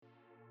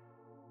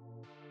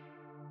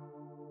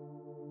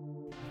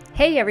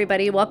Hey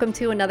everybody, welcome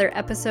to another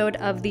episode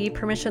of the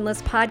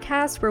Permissionless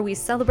Podcast, where we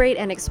celebrate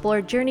and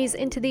explore journeys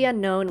into the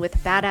unknown with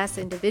badass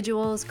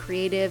individuals,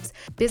 creatives,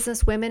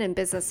 businesswomen and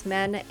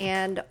businessmen,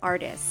 and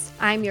artists.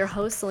 I'm your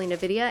host, Selena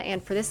Vidya,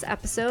 and for this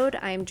episode,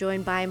 I am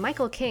joined by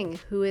Michael King,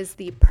 who is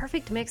the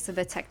perfect mix of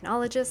a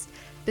technologist,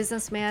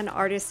 businessman,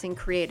 artist, and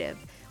creative.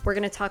 We're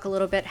going to talk a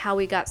little bit how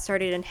he got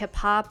started in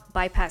hip-hop,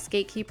 bypassed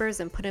gatekeepers,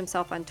 and put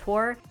himself on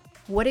tour.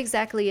 What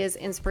exactly is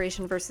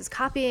inspiration versus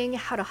copying,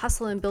 how to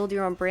hustle and build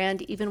your own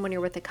brand even when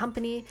you're with a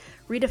company,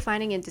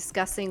 redefining and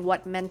discussing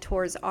what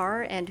mentors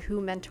are and who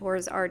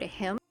mentors are to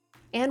him,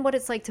 and what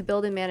it's like to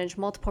build and manage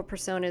multiple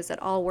personas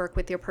that all work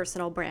with your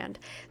personal brand.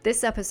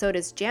 This episode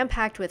is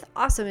jam-packed with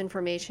awesome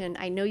information.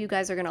 I know you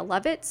guys are going to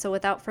love it, so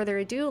without further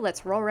ado,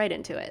 let's roll right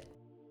into it.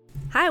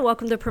 Hi,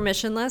 welcome to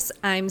Permissionless.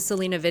 I'm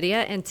Selena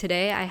Vidya, and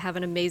today I have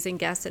an amazing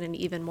guest and an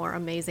even more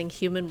amazing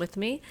human with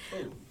me.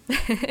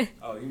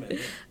 Oh, you meant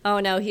it. Oh,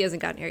 no, he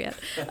hasn't gotten here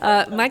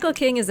yet. Michael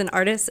King is an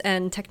artist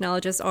and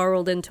technologist all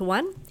rolled into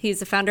one. He's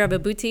the founder of a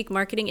boutique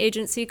marketing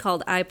agency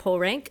called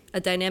iPullRank, a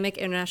dynamic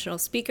international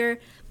speaker,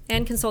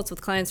 and consults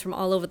with clients from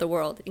all over the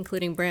world,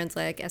 including brands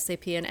like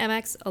SAP and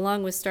Amex,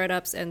 along with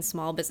startups and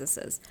small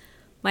businesses.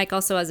 Mike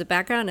also has a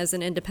background as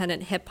an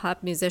independent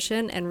hip-hop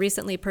musician and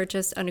recently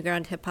purchased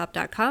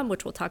undergroundhiphop.com,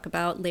 which we'll talk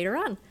about later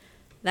on.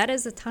 That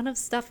is a ton of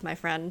stuff, my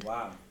friend.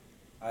 Wow.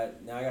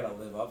 Now I gotta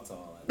live up to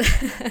all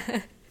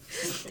that.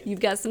 You've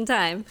got some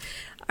time.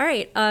 All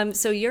right.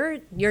 So your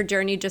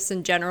journey just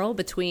in general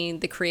between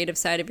the creative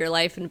side of your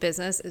life and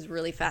business is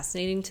really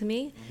fascinating to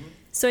me. Mm-hmm.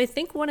 So I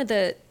think one of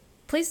the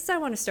places I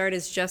want to start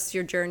is just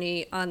your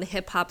journey on the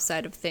hip-hop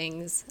side of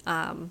things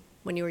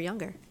when you were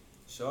younger.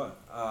 Sure.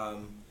 I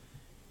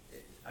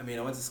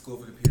went to school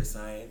for computer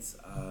science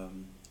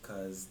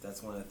because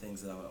that's one of the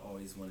things that I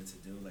always wanted to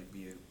do, like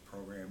be a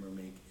programmer,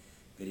 make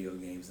video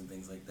games and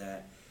things like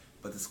that.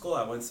 But the school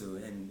I went to,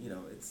 and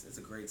it's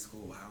a great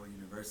school, Howard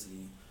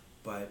University,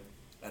 but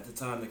at the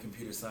time the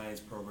computer science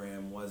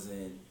program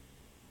wasn't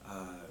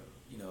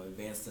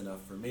advanced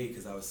enough for me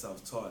because I was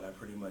self-taught. I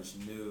pretty much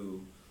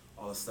knew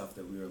all the stuff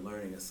that we were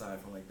learning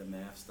aside from like the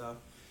math stuff,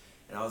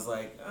 and I was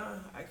like,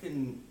 I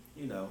can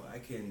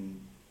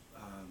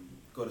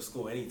go to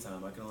school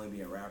anytime. I can only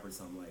be a rapper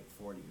till I'm like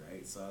 40,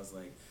 right? So I was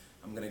like,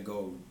 I'm gonna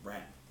go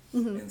rap.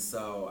 Mm-hmm. And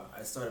so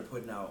I started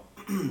putting out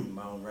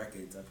my own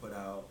records. I put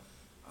out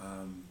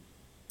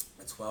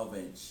a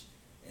 12-inch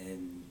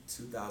in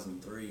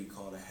 2003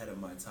 called Ahead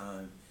of My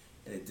Time,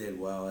 and it did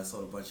well. I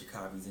sold a bunch of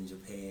copies in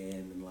Japan,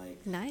 and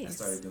nice. I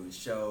started doing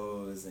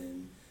shows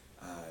and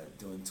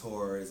doing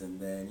tours, and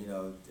then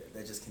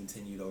that just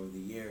continued over the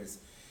years.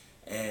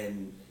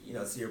 And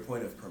to your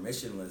point of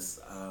permissionless,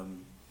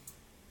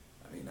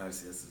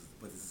 obviously this is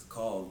what this is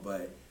called,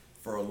 but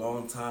for a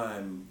long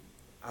time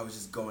I was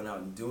just going out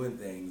and doing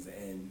things,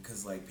 and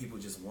because people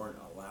just weren't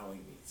allowing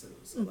me to,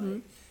 so mm-hmm.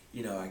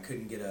 I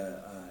couldn't get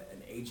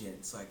an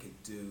agent so I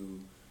could do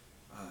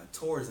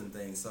tours and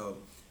things. So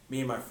me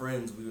and my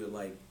friends, we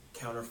would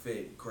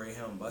counterfeit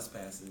Greyhound bus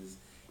passes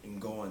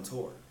and go on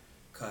tour,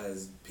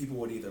 because people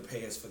would either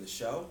pay us for the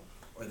show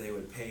or they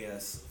would pay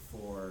us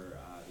for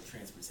the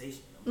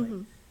transportation. I'm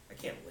mm-hmm. I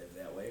can't live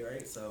that way,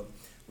 right? So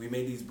we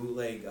made these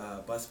bootleg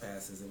bus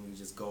passes, and we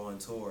just go on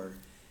tour,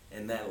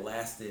 and that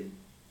lasted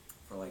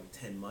for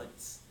 10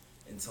 months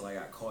until I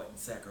got caught in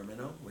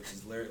Sacramento, which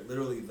is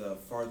literally the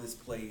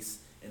farthest place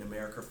in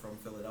America from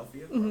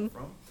Philadelphia, where mm-hmm. I'm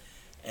from.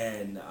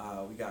 And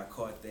we got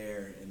caught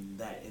there, and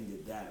that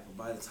ended that. But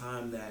by the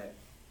time that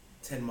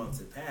 10 months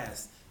had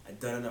passed, I'd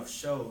done enough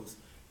shows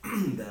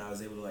that I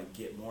was able to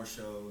get more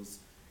shows,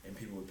 and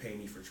people would pay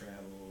me for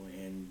travel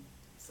and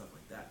stuff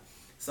like that.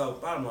 So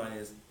bottom line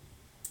is,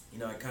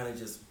 I kind of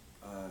just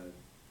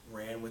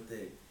ran with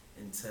it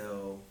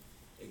until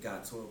it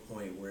got to a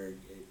point where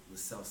it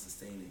was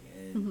self-sustaining,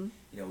 and mm-hmm.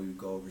 We would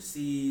go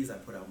overseas. I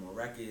put out more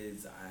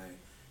records. I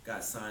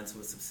got signed to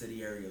a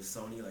subsidiary of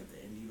Sony, like the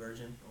indie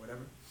version or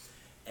whatever,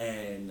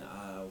 and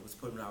was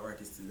putting out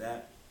records through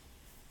that.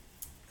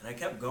 And I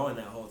kept going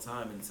that whole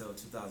time until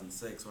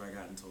 2006, where I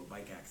got into a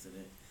bike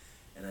accident,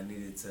 and I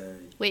needed to...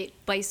 Wait,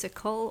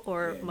 bicycle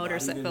or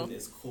motorcycle? Not even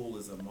as cool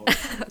as a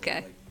motorcycle.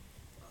 Okay.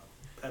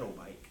 Pedal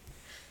bike.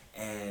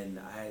 And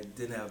I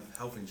didn't have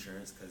health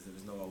insurance because there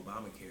was no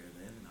Obamacare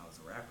then, and I was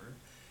a rapper.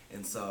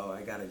 And so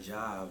I got a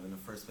job, and the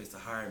first place to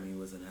hire me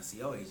was an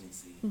SEO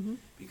agency mm-hmm.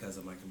 because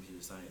of my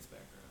computer science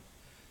background.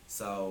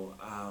 So,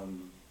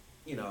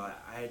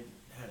 I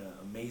had an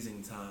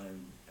amazing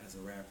time as a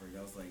rapper.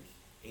 That was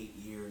 8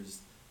 years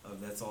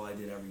of that's all I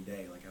did every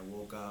day. I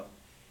woke up,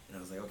 and I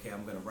was like, okay,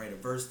 I'm going to write a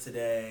verse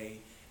today,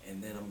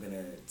 and then I'm going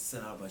to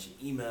send out a bunch of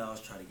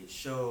emails, try to get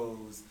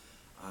shows,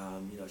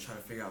 try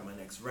to figure out my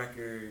next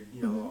record.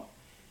 Mm-hmm.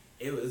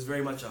 It was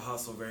very much a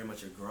hustle, very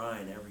much a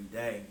grind every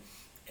day.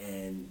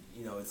 And,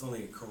 it's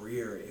only a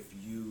career if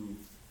you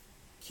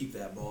keep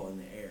that ball in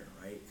the air,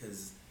 right?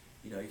 Because,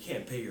 you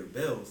can't pay your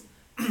bills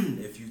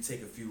if you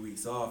take a few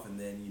weeks off and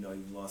then,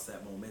 you've lost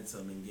that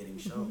momentum in getting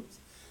shows. Mm-hmm.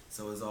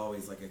 So it's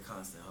always a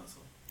constant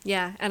hustle.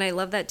 Yeah, and I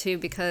love that too,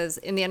 because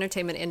in the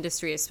entertainment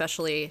industry,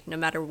 especially, no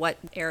matter what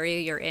area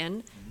you're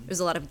in, mm-hmm. there's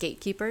a lot of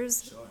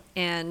gatekeepers. Sure.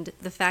 And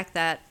the fact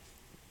that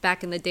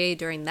back in the day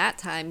during that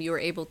time, you were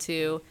able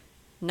to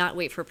not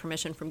wait for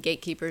permission from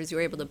gatekeepers, you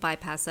were able to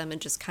bypass them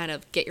and just kind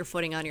of get your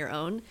footing on your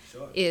own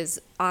Sure.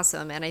 is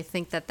awesome. And I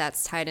think that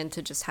that's tied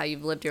into just how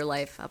you've lived your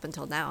life up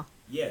until now.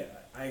 Yeah,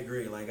 I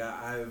agree. Like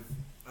I've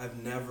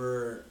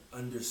never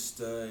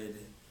understood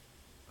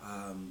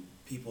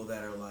people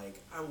that are like,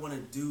 I want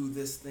to do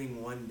this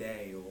thing one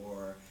day,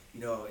 or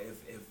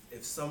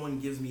if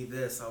someone gives me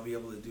this, I'll be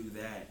able to do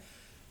that.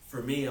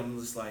 For me, I'm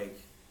just like,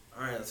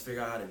 all right, let's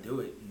figure out how to do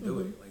it and do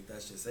it. Like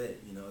that's just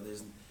it.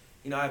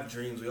 I have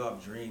dreams. We all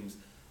have dreams,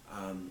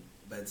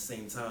 but at the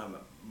same time,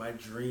 my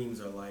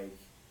dreams are like,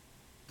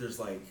 there's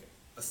like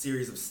a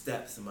series of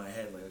steps in my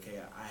head. Like, okay,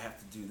 I have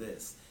to do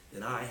this,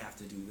 then I have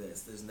to do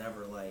this. There's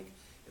never like,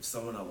 if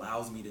someone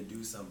allows me to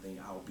do something,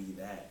 I'll be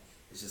that.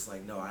 It's just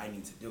like, no, I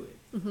need to do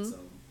it. So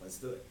let's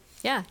do it.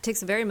 Yeah, it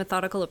takes a very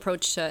methodical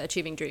approach to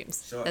achieving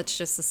dreams. Sure. That's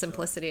just the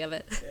simplicity of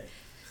it. Yeah.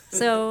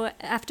 So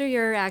after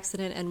your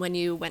accident and when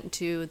you went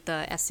to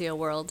the SEO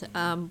world,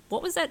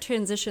 what was that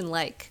transition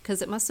like?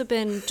 Because it must have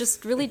been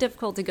just really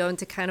difficult to go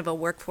into kind of a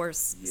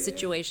workforce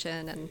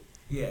situation. And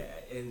yeah,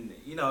 and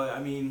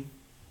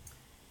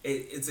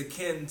it's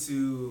akin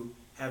to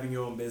having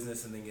your own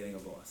business and then getting a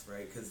boss,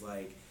 right? Because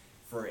like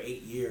for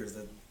 8 years,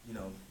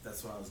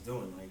 that's what I was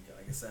doing. Like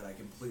I said, I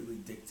completely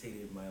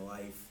dictated my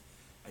life.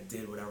 I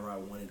did whatever I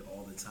wanted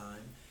all the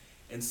time.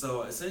 And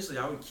so essentially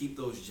I would keep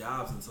those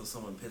jobs until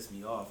someone pissed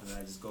me off and then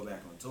I just go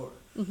back on tour.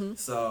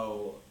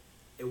 So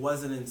it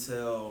wasn't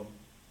until,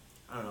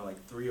 I don't know,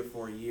 like 3 or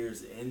 4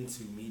 years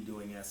into me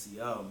doing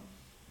SEO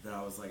that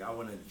I was like, I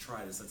want to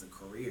try this as a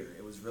career.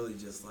 It was really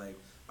just like,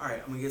 all right,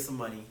 I'm going to get some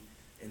money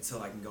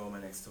until I can go on my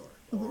next tour.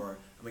 Or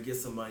I'm going to get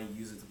some money,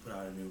 use it to put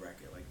out a new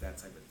record, like that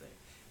type of thing.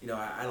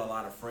 I had a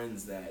lot of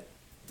friends that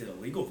did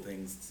illegal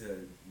things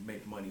to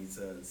make money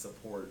to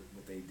support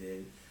what they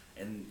did.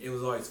 And it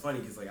was always funny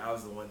because like I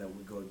was the one that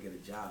would go get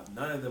a job.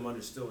 None of them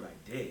understood what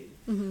I did,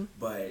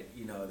 but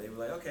they were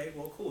like, okay,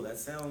 well, cool. That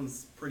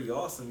sounds pretty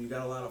awesome. You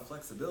got a lot of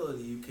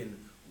flexibility. You can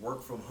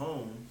work from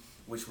home,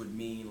 which would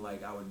mean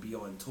like I would be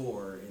on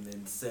tour and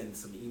then send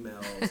some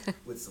emails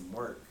with some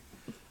work.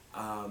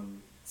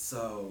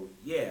 So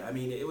yeah,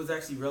 it was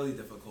actually really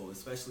difficult,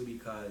 especially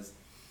because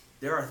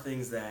there are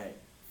things that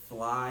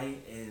fly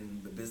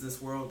in the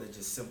business world that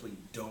just simply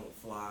don't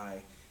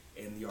fly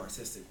in the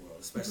artistic world,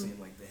 especially in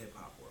like the hip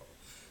hop world.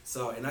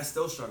 So, and I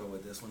still struggle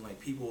with this when like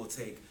people will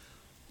take,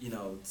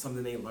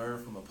 something they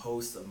learn from a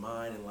post of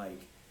mine and like,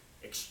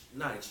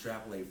 not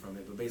extrapolate from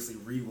it, but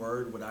basically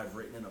reword what I've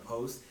written in a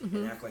post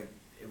and act like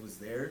it was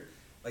there.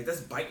 Like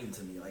that's biting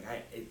to me. Like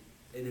it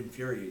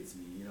infuriates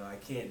me. I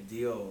can't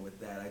deal with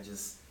that. I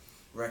just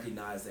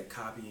recognize that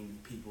copying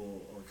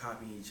people or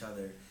copying each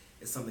other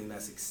is something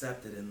that's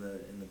accepted in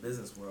the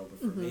business world. But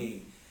for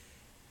me,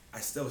 I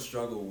still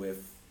struggle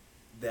with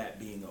that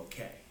being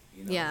okay.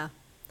 Yeah.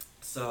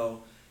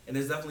 So, and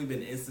there's definitely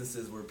been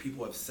instances where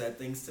people have said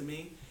things to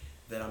me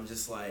that I'm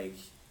just like,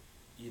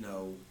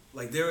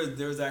 like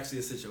there was actually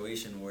a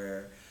situation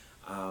where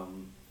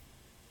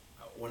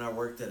when I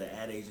worked at an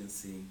ad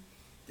agency,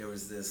 there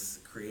was this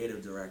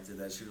creative director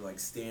that's your like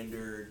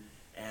standard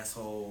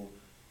asshole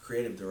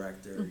creative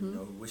director,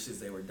 who wishes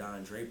they were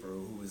Don Draper,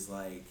 who was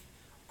like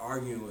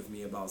arguing with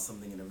me about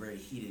something in a very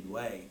heated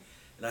way.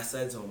 And I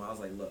said to him, I was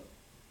like, look,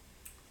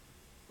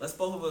 let's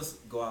both of us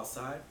go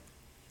outside.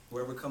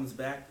 Whoever comes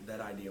back,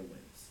 that idea wins.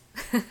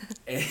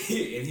 and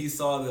he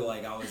saw that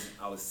like I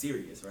was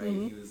serious, right?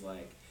 He was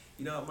like,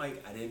 you know what,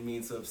 Mike, I didn't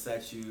mean to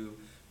upset you,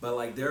 but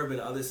like there have been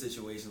other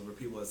situations where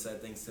people have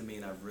said things to me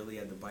and I've really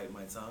had to bite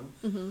my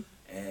tongue.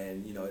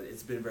 And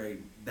it's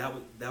been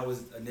that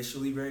was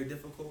initially very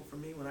difficult for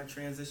me when I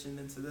transitioned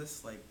into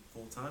this like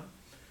full time,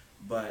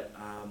 but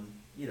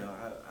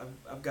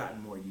I've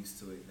gotten more used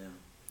to it now.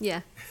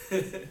 Yeah.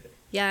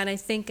 Yeah, and I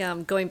think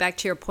going back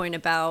to your point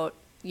about,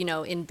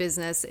 in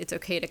business, it's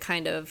okay to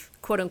kind of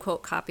quote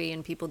unquote copy,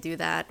 and people do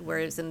that.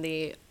 Whereas in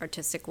the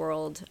artistic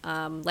world,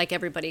 like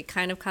everybody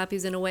kind of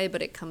copies in a way,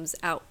 but it comes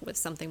out with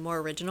something more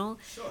original.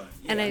 Sure.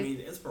 Yeah, and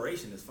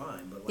inspiration is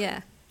fine, but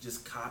like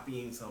just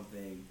copying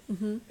something,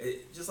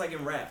 just like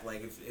in rap,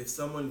 like if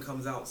someone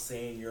comes out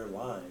saying your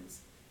lines,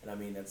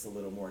 and that's a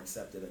little more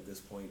accepted at this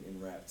point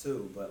in rap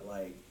too, but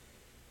like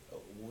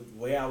the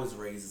way I was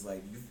raised is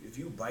like if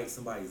you bite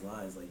somebody's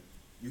lines, like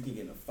you can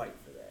get in a fight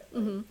for that.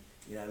 Like,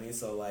 you know what I mean?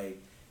 So like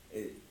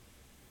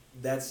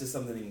that's just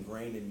something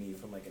ingrained in me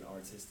from like an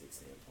artistic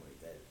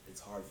standpoint that it's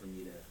hard for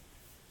me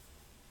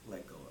to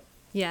let go of.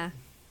 Yeah.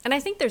 And I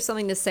think there's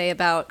something to say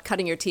about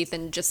cutting your teeth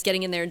and just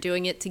getting in there and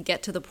doing it to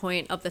get to the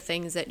point of the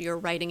things that you're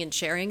writing and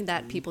sharing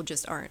that people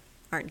just aren't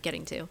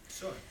getting to.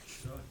 Sure.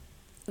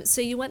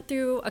 So you went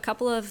through a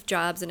couple of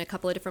jobs in a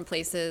couple of different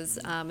places,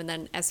 and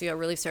then SEO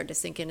really started to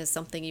sink in as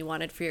something you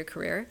wanted for your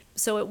career.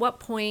 So at what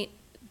point,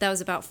 that was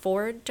about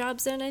 4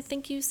 jobs in, I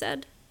think you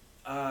said?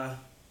 No,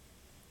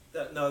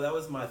 that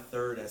was my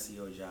 3rd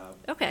SEO job.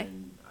 Okay.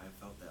 And I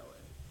felt that way.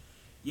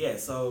 Yeah,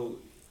 so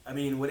I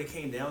mean, what it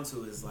came down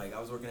to is like I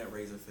was working at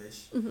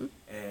Razorfish, Mm-hmm.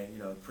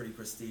 and pretty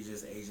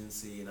prestigious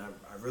agency, and I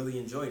really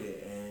enjoyed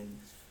it, and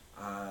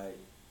I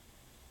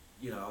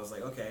was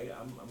like, okay,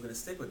 I'm gonna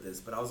stick with this,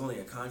 but I was only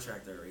a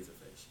contractor at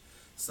Razorfish,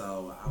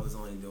 so I was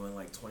only doing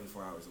like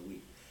 24 hours a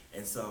week,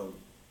 and so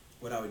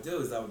what I would do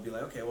is I would be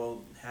like, okay,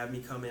 well, have me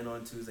come in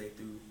on Tuesday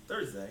through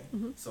Thursday,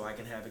 Mm-hmm. so I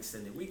can have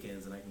extended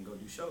weekends and I can go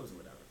do shows or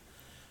whatever.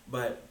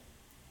 But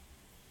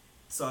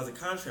so as a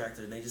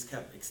contractor, they just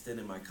kept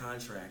extending my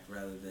contract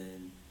rather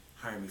than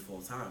hiring me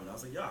full time. And I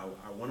was like, yo,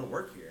 I want to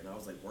work here. And I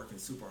was like working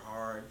super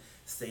hard,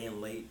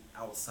 staying late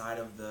outside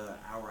of the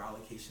hour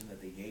allocation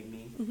that they gave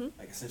me, Mm-hmm.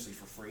 like essentially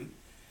for free.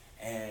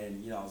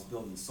 And, I was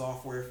building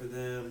software for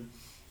them.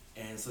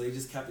 And so they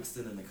just kept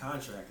extending the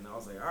contract. And I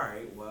was like, all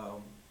right,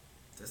 well,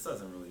 this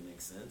doesn't really make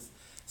sense.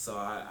 So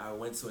I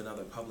went to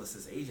another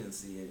publicist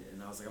agency,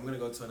 and I was like, I'm going to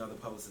go to another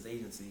publicist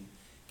agency,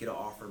 get an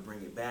offer, bring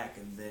it back,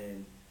 and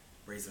then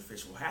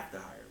Razorfish will have to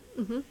hire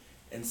me. Mm-hmm.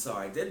 And so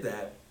I did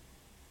that,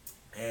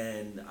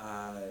 and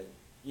I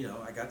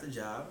got the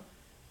job,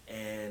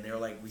 and they were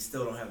like, we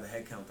still don't have the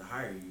headcount to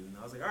hire you. And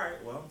I was like, all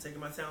right, well, I'm taking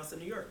my talents to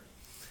New York.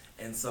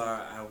 And so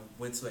I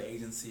went to an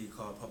agency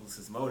called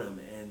Publicist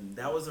Modem, and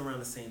that was around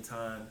the same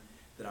time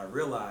that I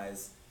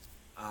realized,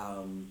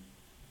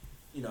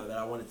 that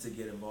I wanted to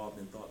get involved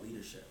in thought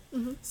leadership.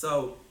 Mm-hmm.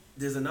 So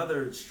there's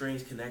another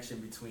strange connection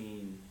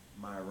between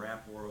my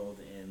rap world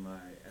and my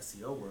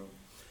SEO world.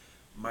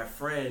 My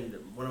friend,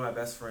 one of my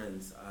best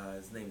friends,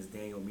 his name is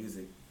Daniel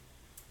Music.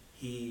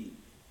 He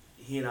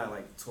and I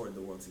like toured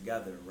the world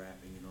together,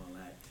 rapping and all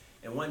that.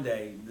 And one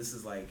day, this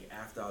is like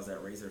after I was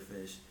at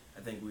Razorfish,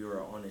 I think we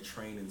were on a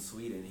train in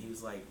Sweden. He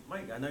was like,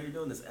 Mike, I know you're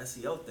doing this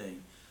SEO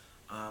thing.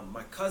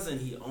 My cousin,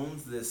 he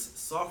owns this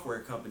software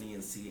company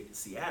in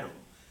Seattle.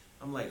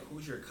 I'm like,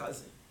 who's your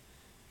cousin?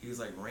 He was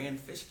like, Rand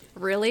Fishkin.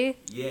 Really?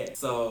 Yeah.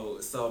 So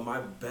my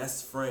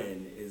best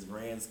friend is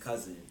Rand's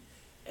cousin.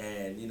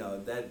 And,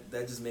 that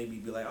just made me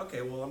be like,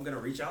 okay, well, I'm going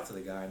to reach out to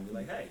the guy and be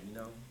like, hey,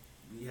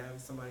 we have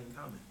somebody in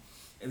common.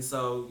 And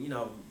so,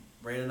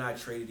 Rand and I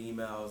traded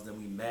emails, then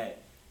we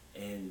met.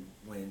 And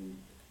when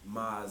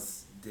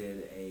Maz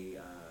did a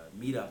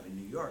meetup in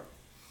New York,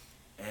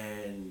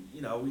 and,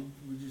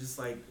 we just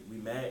like, we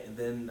met, and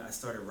then I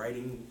started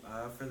writing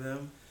for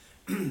them.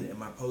 And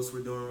my posts were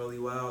doing really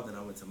well. Then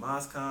I went to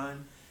MozCon,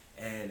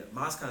 and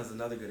MozCon is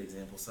another good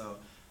example. So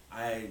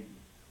I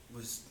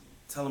was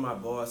telling my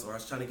boss, or I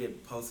was trying to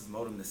get Publicist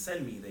Modem to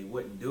send me, they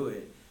wouldn't do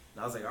it.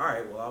 And I was like, all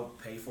right, well, I'll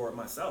pay for it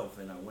myself.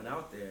 And I went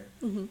out there,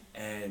 Mm-hmm.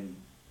 and,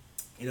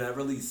 that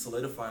really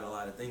solidified a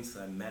lot of things.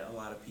 So I met a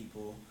lot of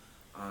people.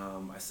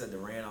 I said to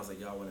Rand, I was like,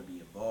 yo, I want to be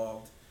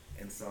involved.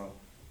 And so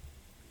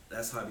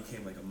that's how I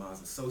became like a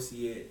Moz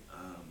associate.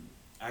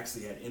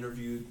 Actually had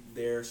interviewed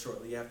there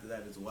shortly after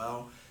that as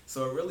well.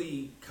 So it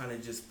really kind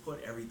of just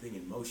put everything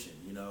in motion,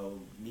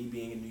 me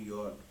being in New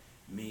York,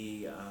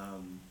 me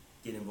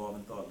getting involved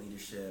in thought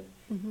leadership,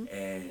 Mm-hmm.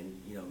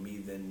 and, me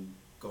then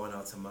going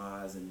out to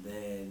Moz, and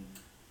then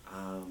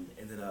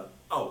ended up,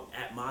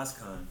 at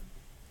MozCon,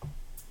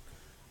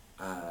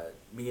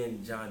 me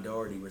and John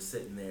Doherty were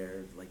sitting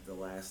there like the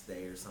last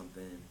day or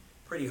something,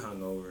 pretty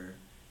hungover,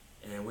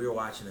 and we were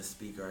watching a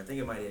speaker. I think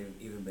it might have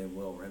even been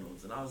Will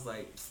Reynolds, and I was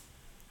like,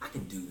 I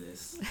can do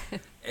this.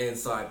 And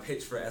so I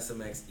pitched for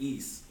SMX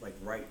East, like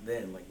right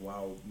then, like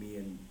while me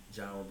and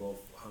John were both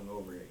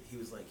hungover. He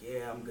was like,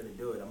 yeah, I'm going to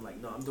do it. I'm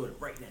like, no, I'm doing it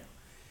right now.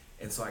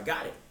 And so I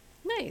got it.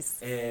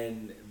 Nice.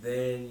 And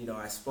then,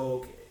 I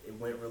spoke. It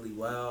went really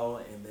well.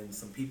 And then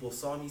some people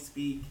saw me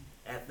speak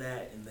at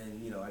that. And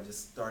then, I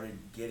just started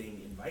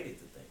getting invited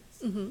to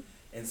things. Mm-hmm.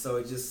 And so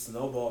it just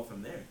snowballed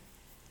from there.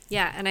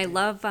 Yeah, and I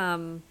love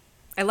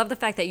the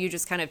fact that you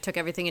just kind of took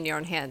everything in your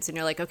own hands and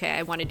you're like, okay,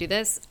 I want to do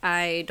this.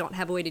 I don't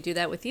have a way to do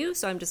that with you,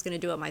 so I'm just going to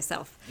do it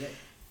myself. Yeah.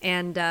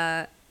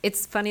 And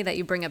it's funny that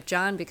you bring up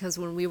John, because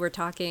when we were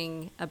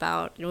talking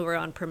about, we were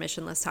on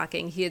Permissionless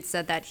talking, he had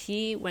said that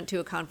he went to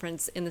a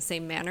conference in the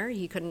same manner.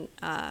 He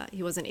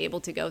wasn't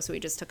able to go, so he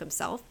just took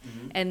himself.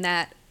 Mm-hmm. And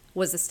that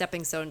was a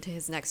stepping stone to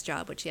his next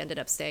job, which he ended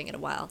up staying at a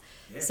while.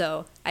 Yeah.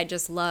 So I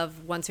just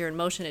love, once you're in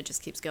motion, it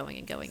just keeps going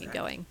and going and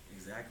going.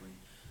 Exactly.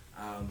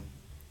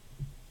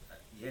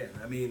 Yeah,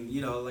 I mean,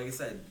 like I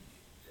said,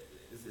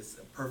 it's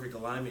a perfect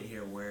alignment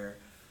here where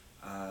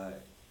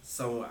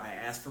so I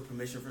asked for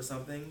permission for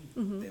something,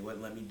 Mm-hmm. they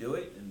wouldn't let me do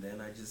it, and then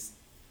I just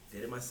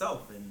did it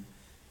myself, and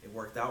it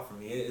worked out for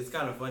me. It's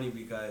kind of funny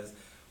because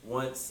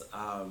once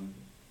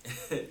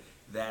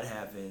that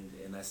happened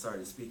and I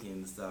started speaking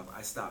and stuff,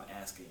 I stopped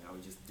asking. I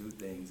would just do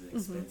things and Mm-hmm.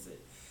 expense it.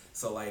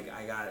 So like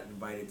I got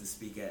invited to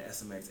speak at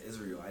SMX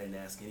Israel. I didn't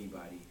ask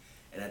anybody.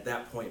 And at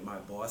that point, my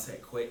boss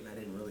had quit, and I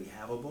didn't really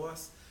have a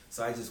boss.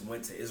 So I just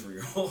went to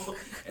Israel,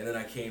 and then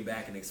I came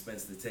back and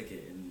expensed the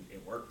ticket, and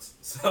it worked.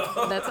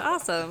 So That's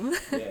awesome.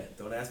 Yeah,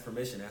 don't ask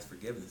permission, ask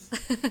forgiveness.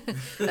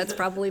 That's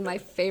probably my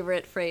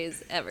favorite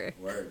phrase ever.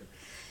 Word.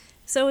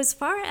 So as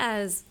far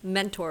as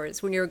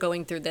mentors, when you were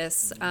going through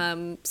this,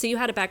 so you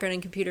had a background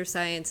in computer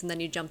science and then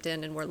you jumped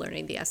in and were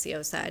learning the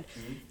SEO side.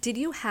 Did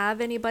you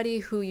have anybody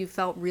who you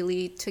felt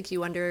really took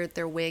you under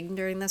their wing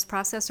during this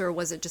process, or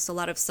was it just a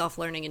lot of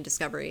self-learning and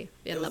discovery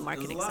in the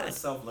marketing It was a lot side? of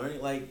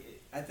self-learning. Like,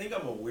 I think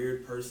I'm a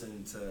weird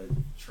person to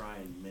try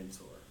and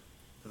mentor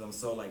because I'm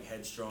so like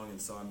headstrong and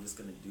so I'm just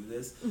going to do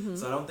this.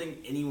 So I don't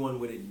think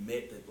anyone would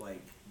admit that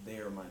like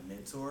they're my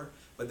mentor,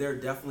 but there are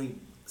definitely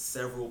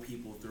several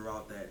people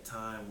throughout that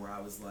time where I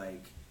was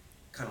like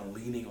kind of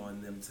leaning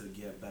on them to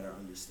get better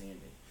understanding.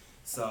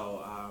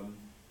 So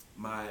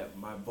my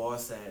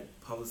boss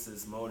at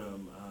Publicis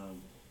Modem,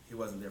 he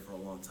wasn't there for a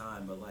long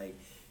time, but like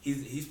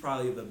he's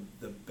probably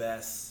the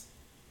best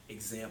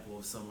example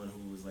of someone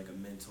who was like a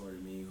mentor to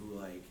me, who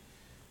like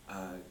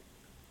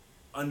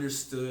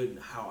understood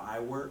how I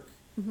work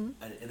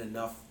and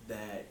enough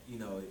that, you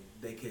know,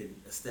 they could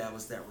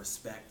establish that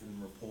respect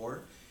and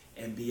rapport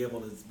and be able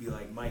to be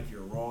like, Mike,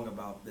 you're wrong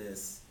about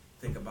this.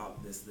 Think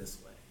about this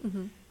way.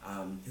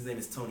 His name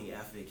is Tony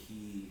Effick.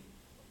 He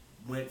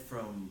went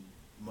from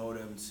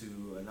Modem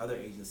to another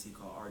agency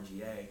called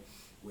RGA,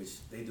 which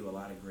they do a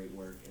lot of great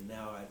work. And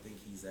now I think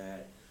he's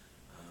at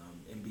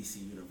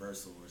NBC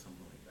Universal or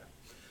something like that.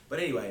 But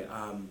anyway,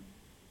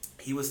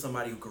 he was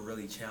somebody who could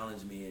really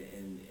challenge me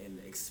and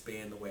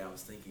expand the way I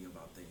was thinking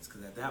about things.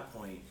 Because at that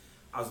point,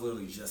 I was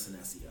literally just an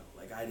SEO.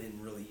 Like, I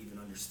didn't really even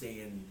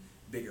understand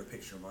bigger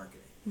picture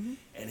marketing.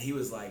 And he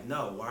was like,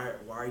 no, why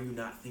are you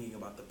not thinking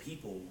about the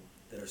people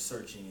that are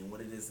searching and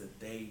what it is that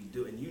they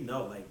do? And you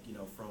know, like, you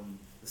know, from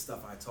the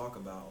stuff I talk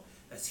about,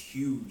 that's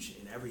huge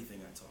in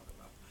everything I talk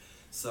about.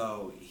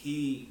 So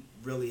he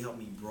really helped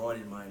me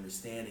broaden my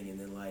understanding and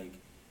then like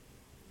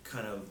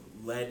kind of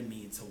led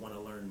me to want to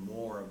learn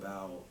more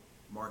about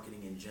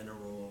marketing in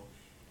general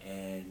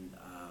and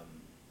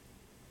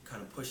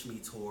kind of pushed me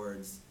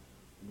towards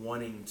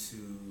wanting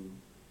to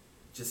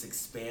just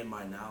expand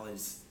my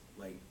knowledge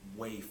like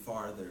way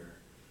farther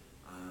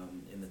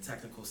in the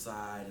technical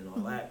side and all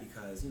that,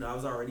 because, you know, I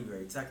was already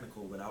very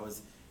technical, but I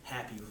was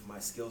happy with my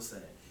skill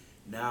set.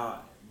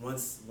 Now,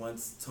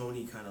 once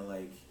Tony kind of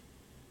like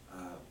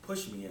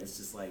pushed me, it's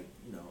just like,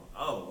 you know,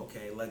 oh,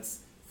 okay,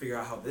 let's figure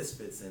out how this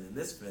fits in and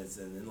this fits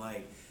in. And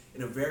like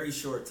in a very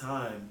short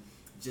time,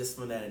 just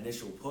from that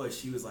initial push,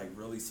 he was like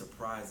really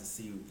surprised to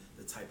see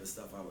the type of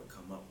stuff I would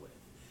come up with.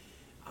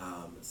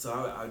 So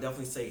I would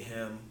definitely say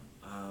him.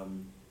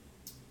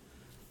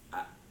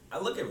 I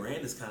look at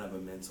Rand as kind of a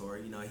mentor.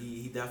 You know,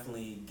 he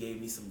definitely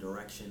gave me some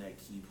direction at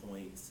key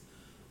points,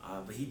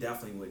 but he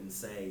definitely wouldn't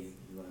say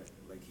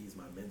like he's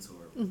my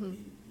mentor.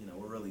 You know,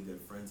 we're really good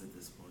friends at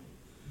this point.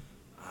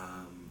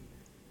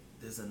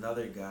 There's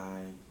another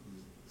guy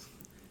who,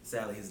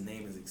 sadly, his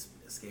name is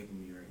escaping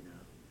me right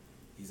now.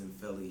 He's in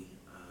Philly.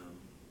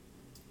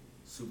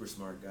 Super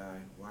smart guy.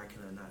 Why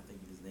can I not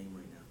think of his name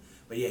right now?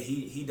 But yeah,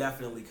 he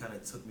definitely kind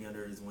of took me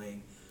under his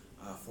wing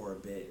for a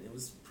bit. It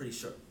was pretty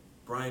short.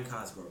 Brian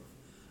Cosgrove.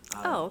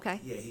 Oh, okay.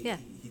 Yeah,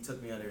 he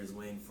took me under his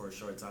wing for a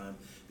short time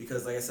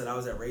because, like I said, I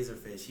was at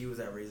Razorfish. He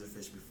was at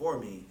Razorfish before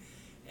me,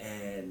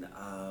 and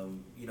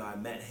you know, I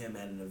met him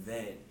at an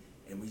event,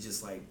 and we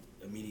just like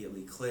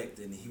immediately clicked,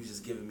 and he was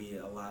just giving me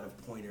a lot of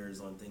pointers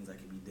on things I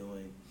could be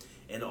doing,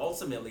 and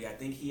ultimately, I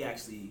think he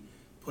actually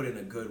put in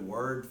a good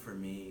word for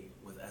me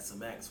with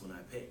SMX when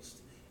I pitched,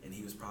 and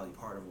he was probably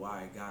part of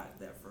why I got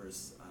that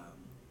first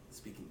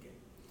speaking gig.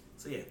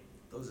 So yeah,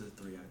 those are the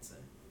three I'd say.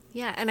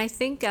 Yeah, and I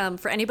think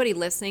for anybody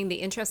listening, the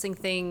interesting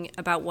thing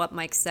about what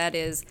Mike said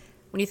is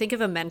when you think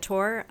of a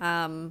mentor,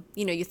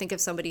 you know, you think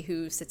of somebody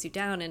who sits you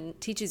down and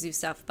teaches you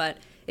stuff. But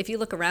if you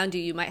look around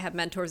you, you might have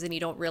mentors and you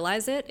don't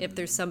realize it. If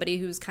there's somebody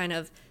who's kind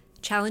of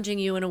challenging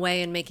you in a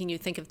way and making you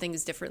think of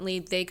things differently,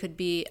 they could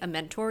be a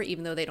mentor,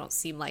 even though they don't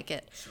seem like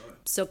it. Sure.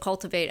 So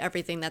cultivate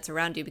everything that's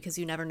around you because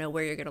you never know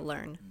where you're going to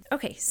learn.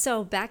 Okay,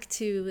 so back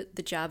to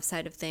the job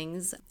side of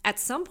things. At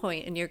some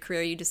point in your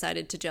career, you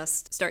decided to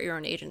just start your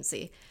own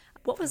agency.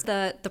 What was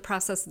the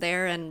process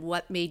there, and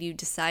what made you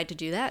decide to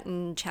do that,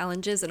 and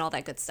challenges and all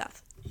that good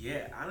stuff?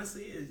 Yeah,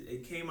 honestly,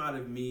 it came out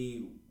of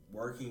me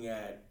working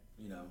at,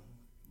 you know,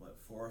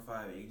 4 or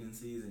 5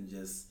 agencies and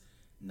just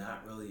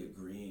not really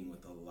agreeing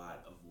with a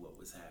lot of what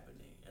was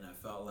happening. And I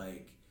felt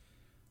like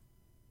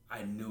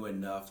I knew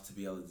enough to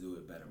be able to do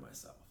it better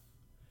myself.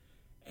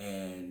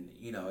 And,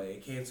 you know,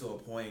 it came to a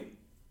point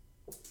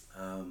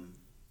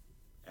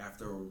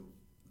after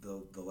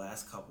the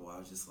last couple, I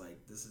was just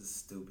like, this is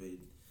stupid.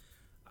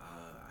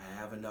 I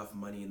have enough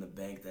money in the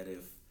bank that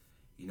if,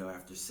 you know,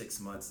 after 6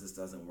 months this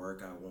doesn't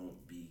work, I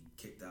won't be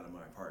kicked out of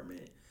my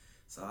apartment.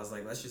 So I was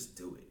like, let's just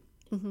do it.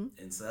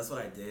 And so that's what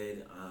I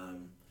did.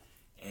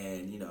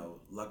 And, you know,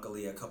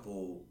 luckily a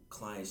couple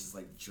clients just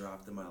like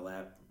dropped in my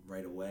lap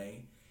right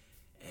away.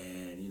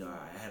 And, you know,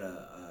 I had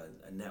a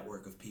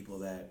network of people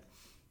that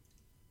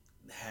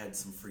had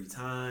some free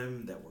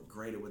time, that were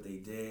great at what they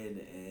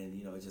did. And,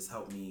 you know, it just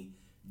helped me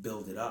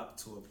build it up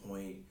to a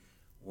point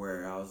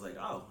where I was like,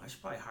 oh, I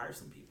should probably hire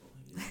some people,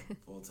 you know,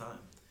 full time.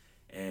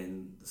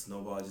 And the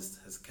snowball just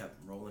has kept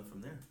rolling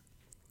from there.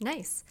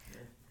 Nice. Yeah.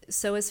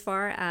 So as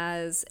far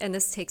as, and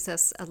this takes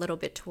us a little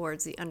bit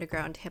towards the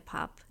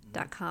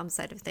undergroundhiphop.com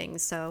side of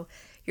things. So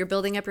you're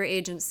building up your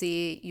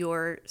agency,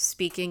 you're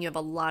speaking, you have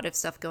a lot of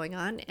stuff going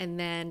on, and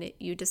then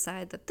you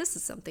decide that this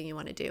is something you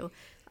want to do.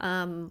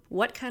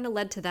 What kind of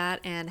led to that,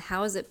 and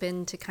how has it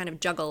been to kind of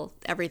juggle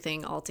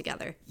everything all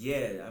together?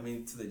 Yeah, I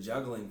mean, to the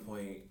juggling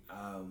point,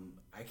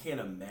 I can't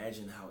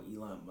imagine how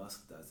Elon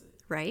Musk does it.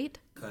 Right?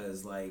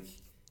 Because, like,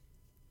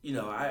 you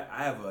know, I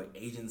have an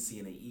agency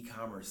and an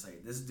e-commerce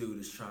site. This dude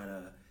is trying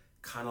to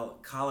kind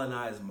of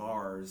colonize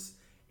Mars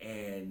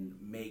and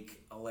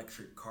make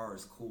electric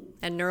cars cool.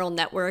 And neural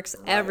networks,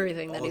 Right?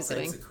 everything that he's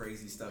doing. All types of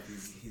crazy stuff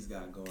he's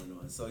got going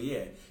on. So,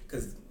 yeah,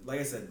 because, like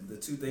I said, the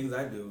two things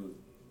I do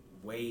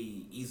way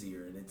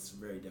easier, and it's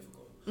very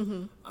difficult.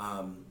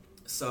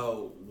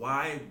 So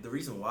the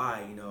reason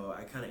why, you know,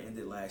 I kind of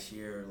ended last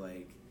year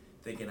like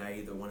thinking I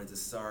either wanted to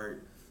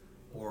start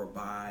or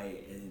buy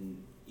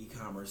an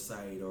e-commerce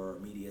site or a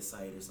media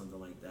site or something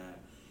like that.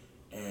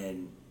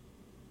 And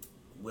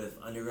with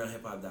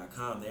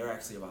undergroundhiphop.com, they were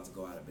actually about to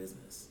go out of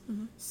business.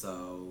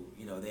 So,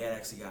 you know, they had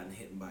actually gotten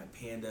hit by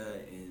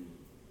Panda and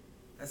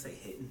I say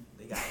hitten.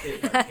 They got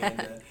hit by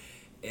Panda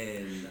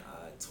in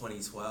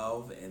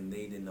 2012, and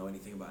they didn't know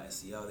anything about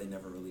SEO. They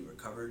never really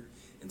recovered.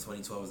 And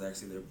 2012 was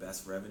actually their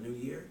best revenue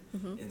year.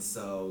 And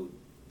so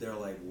they're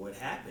like, what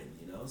happened,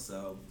 you know?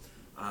 So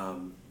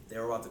they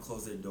were about to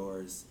close their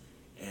doors,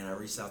 and I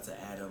reached out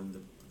to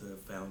Adam, the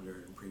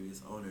founder and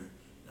previous owner,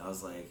 and I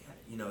was like,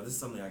 you know, this is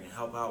something I can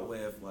help out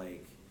with,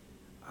 like,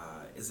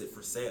 is it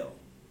for sale?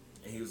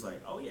 And he was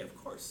like, oh yeah, of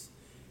course.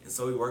 And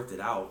so we worked it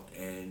out,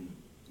 and,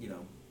 you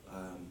know,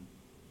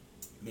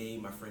 me,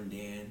 my friend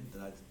Dan,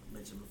 that I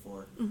mentioned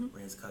before,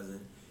 Rand's cousin,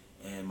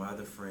 and my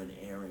other friend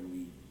Aaron,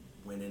 we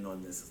went in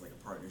on this as like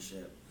a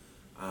partnership.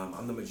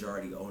 I'm the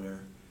majority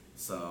owner,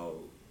 so,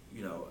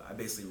 you know, I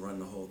basically run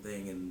the whole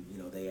thing, and,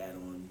 you know, they add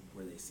on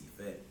where they see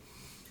fit.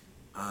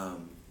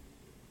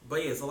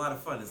 But yeah, it's a lot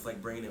of fun. It's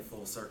like bringing it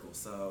full circle.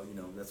 So, you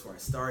know, that's where I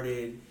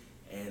started,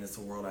 and it's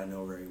a world I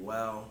know very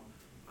well.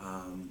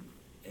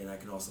 And I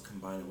can also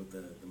combine it with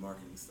the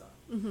marketing stuff.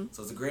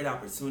 So it's a great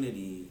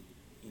opportunity,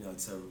 you know,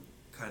 to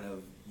kind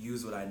of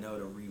use what I know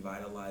to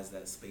revitalize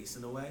that space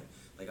in a way.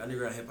 Like,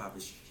 underground hip hop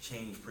has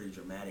changed pretty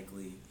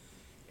dramatically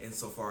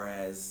insofar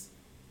as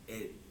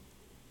it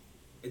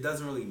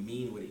doesn't really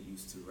mean what it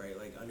used to, right?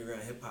 Like,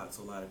 underground hip hop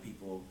to a lot of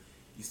people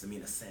used to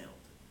mean a sound.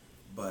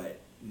 But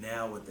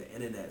now with the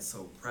internet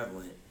so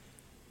prevalent,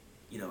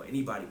 you know,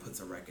 anybody puts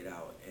a record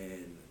out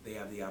and they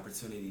have the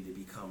opportunity to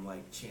become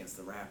like Chance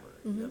the Rapper,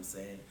 you know what I'm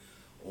saying?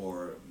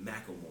 Or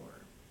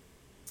Macklemore,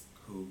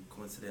 who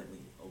coincidentally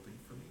opened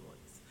for me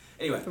once.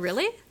 Anyway.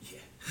 Really? Yeah.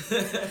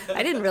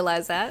 I didn't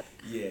realize that.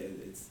 Yeah,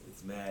 it's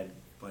mad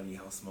funny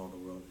how small the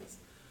world is.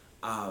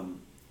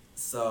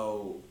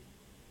 So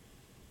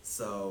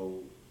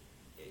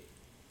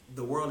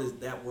the world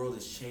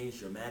has changed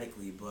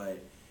dramatically, but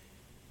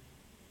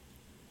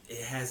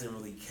it hasn't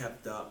really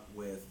kept up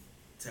with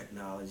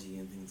technology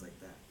and things like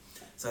that.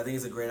 So I think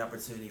it's a great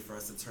opportunity for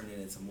us to turn it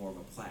into more of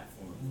a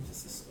platform than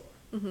just a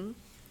store.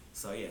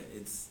 So yeah,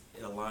 it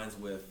aligns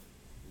with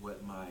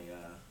what my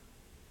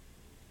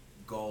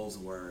goals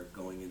were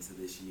going into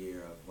this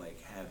year of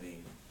like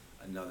having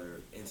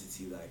another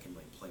entity that I can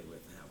like play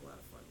with and have a lot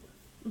of fun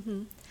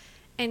with.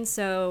 And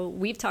so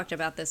we've talked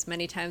about this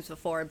many times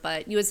before,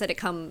 but you had said it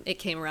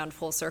came around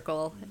full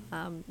circle,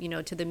 you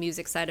know, to the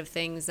music side of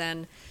things.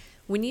 And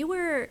when you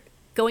were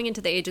going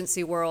into the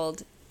agency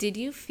world, did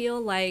you feel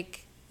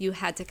like you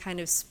had to kind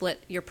of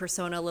split your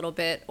persona a little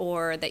bit,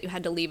 or that you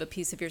had to leave a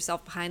piece of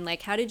yourself behind?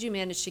 Like, how did you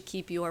manage to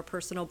keep your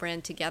personal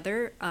brand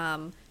together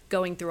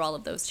going through all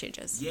of those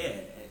changes? Yeah,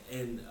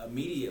 and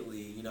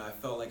immediately, you know, I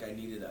felt like I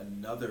needed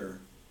another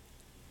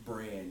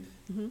brand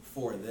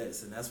for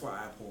this, and that's where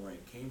iPull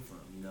Rank came from,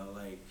 you know,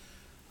 like,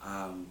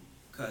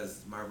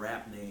 because my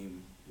rap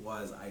name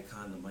was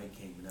Icon the Mike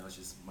King, but now it's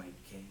just Mike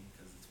King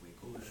because it's way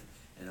cooler,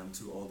 and I'm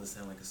too old to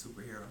sound like a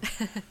superhero.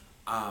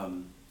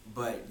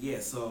 But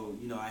yeah, so,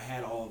 you know, I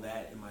had all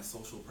that in my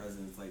social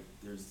presence, like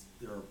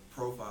there are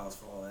profiles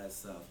for all that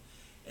stuff,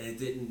 and it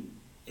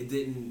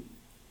didn't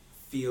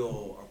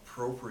feel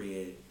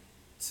appropriate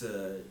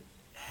to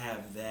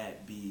have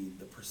that be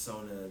the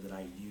persona that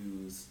I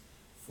use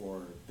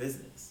for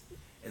business.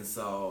 And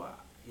so,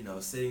 you know,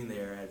 sitting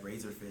there at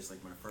Razorfish,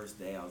 like my first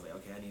day, I was like,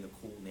 okay, I need a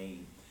cool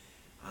name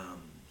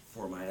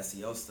for my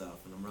SEO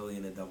stuff, and I'm really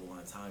into double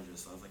entendre,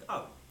 so I was like,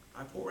 oh,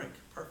 iPull Rank,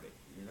 perfect,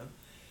 you know,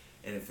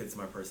 and it fits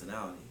my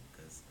personality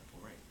because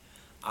iPull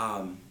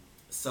Rank.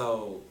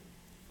 So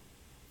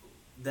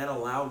that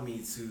allowed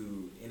me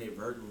to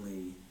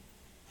inadvertently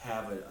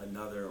have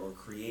another or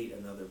create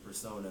another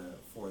persona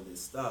for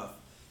this stuff,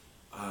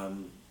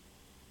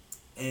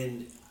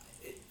 and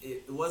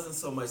it wasn't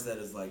so much that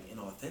it's like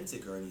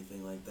inauthentic or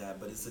anything like that,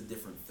 but it's a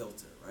different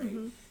filter, right?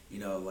 You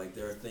know, like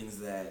there are things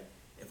that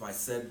if I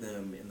said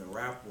them in the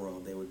rap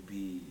world, they would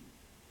be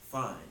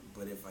fine,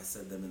 but if I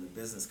said them in the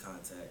business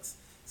context,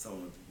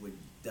 someone would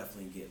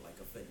definitely get like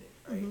offended,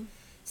 right?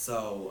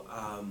 So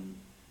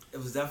it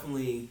was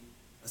definitely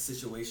a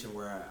situation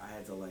where I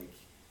had to like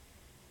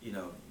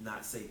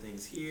not say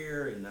things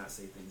here and not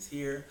say things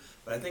here.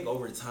 But I think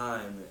over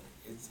time,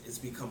 it's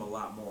become a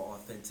lot more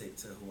authentic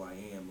to who I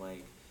am.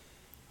 Like,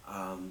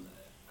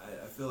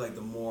 I feel like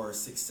the more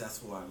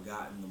successful I've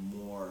gotten, the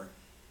more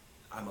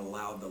I'm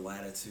allowed the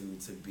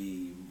latitude to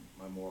be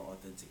my more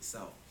authentic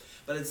self.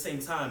 But at the same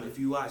time, if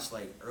you watch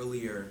like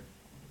earlier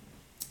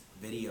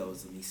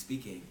videos of me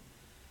speaking,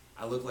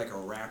 I look like a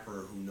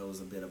rapper who knows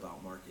a bit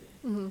about marketing.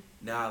 Mm-hmm.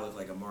 Now I look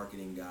like a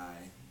marketing guy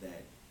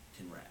that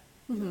can rap.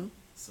 Mm-hmm.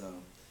 So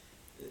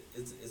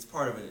it's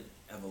part of an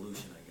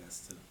evolution, I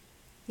guess, too.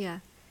 Yeah.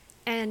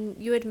 And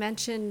you had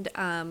mentioned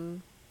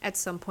at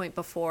some point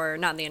before,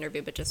 not in the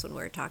interview, but just when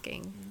we were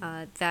talking,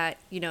 that,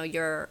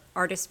 your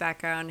artist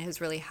background has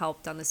really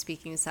helped on the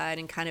speaking side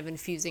and kind of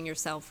infusing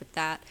yourself with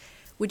that.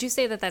 Would you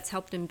say that that's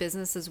helped in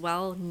business as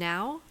well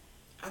now?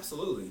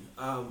 Absolutely.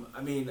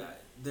 I mean,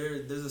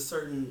 there's a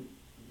certain,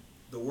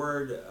 the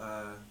word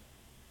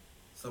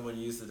someone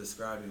used to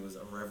describe me was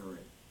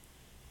irreverent.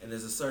 And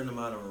there's a certain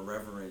amount of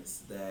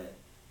irreverence that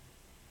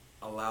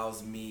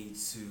allows me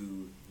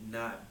to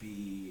not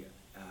be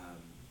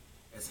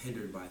as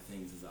hindered by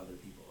things as other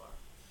people are.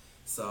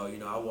 So,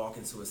 I walk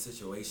into a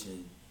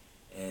situation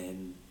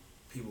and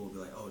people will be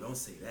like, oh, don't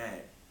say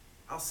that.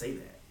 I'll say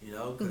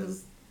that,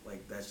 because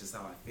like that's just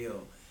how I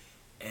feel.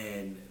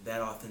 And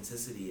that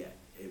authenticity,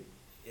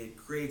 it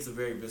creates a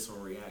very visceral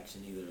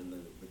reaction, either in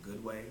the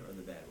good way or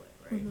the bad way,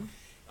 right?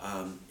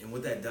 And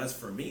what that does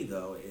for me,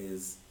 though,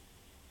 is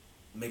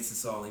makes it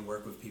so I only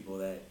work with people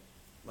that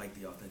like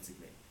the authentic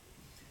me.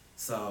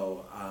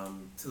 So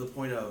to the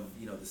point of,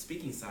 the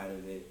speaking side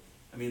of it,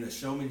 I mean, the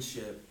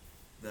showmanship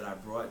that I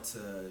brought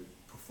to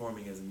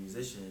performing as a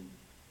musician,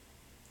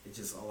 it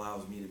just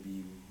allows me to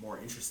be more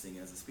interesting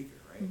as a speaker,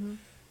 right?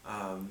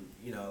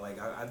 Like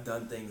I've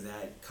done things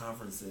at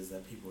conferences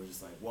that people are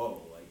just like,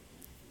 whoa, like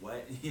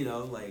what?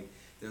 Like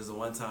there was the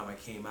one time I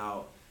came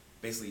out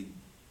basically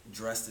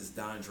dressed as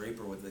Don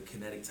Draper with the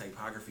Kinetic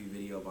Typography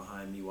video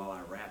behind me while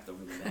I rapped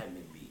over the Mad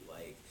Men beat.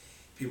 Like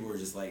people were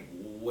just like,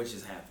 what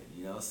just happened?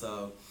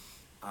 So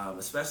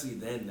especially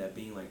then, that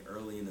being like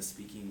early in the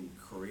speaking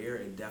career,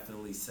 it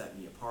definitely set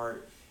me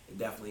apart. It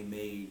definitely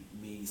made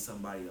me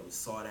somebody that was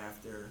sought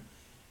after.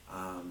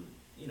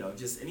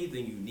 Just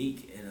anything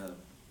unique in a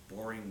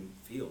boring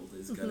field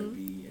is gonna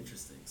be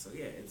interesting. So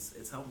yeah,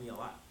 it's helped me a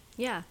lot.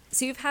 Yeah.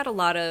 So you've had a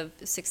lot of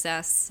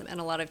success and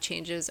a lot of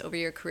changes over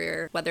your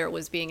career, whether it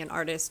was being an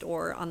artist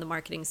or on the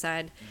marketing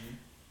side.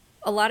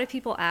 A lot of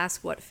people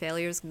ask what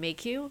failures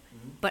make you,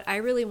 but I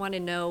really want to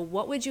know,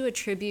 what would you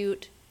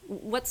attribute,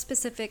 what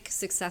specific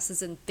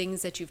successes and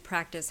things that you've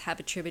practiced have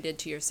attributed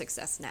to your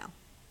success now?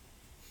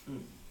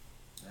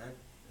 That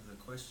is a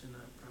question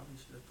I probably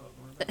should have thought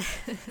more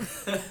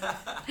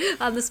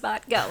about. On the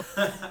spot, go.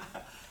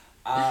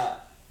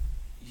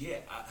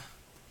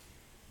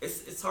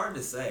 It's hard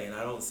to say, and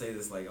I don't say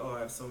this like, oh,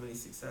 I have so many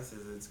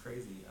successes, it's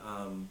crazy.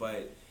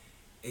 But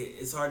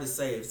it's hard to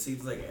say. It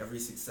seems like every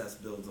success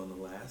builds on the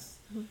last.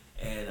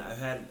 And I've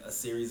had a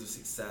series of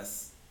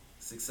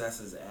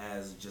successes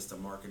as just a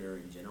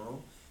marketer in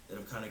general that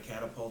have kind of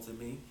catapulted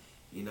me.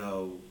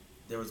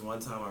 There was one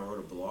time I wrote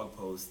a blog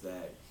post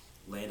that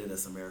landed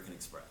us American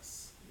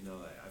Express.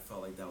 I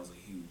felt like that was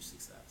a huge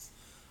success.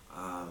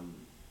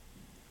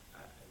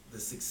 The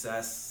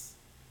success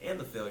and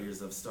the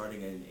failures of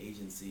starting an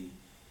agency,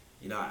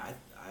 I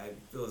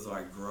feel as though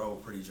I grow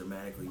pretty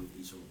dramatically with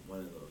each one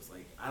of those.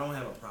 Like, I don't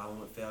have a problem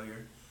with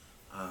failure.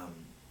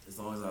 As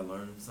long as I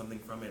learn something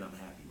from it, I'm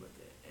happy with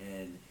it.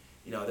 And,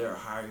 there are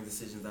hiring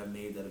decisions I've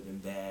made that have been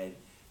bad,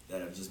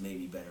 that have just made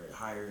me better at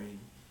hiring.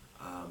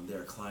 There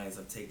are clients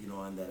I've taken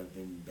on that have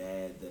been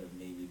bad, that have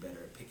made me better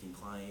at picking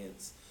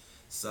clients.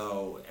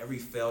 So every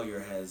failure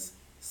has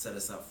set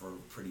us up for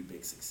pretty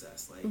big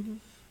success. Like,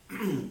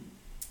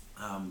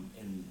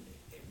 and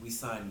we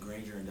signed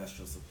Grainger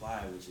Industrial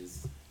Supply, which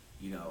is,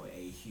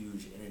 a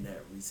huge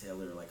internet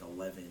retailer, like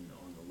 11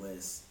 on the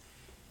list.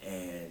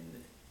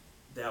 And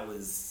that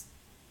was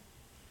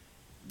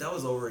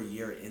over a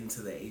year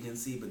into the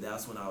agency, but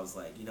that's when I was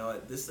like, you know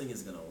what, this thing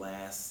is gonna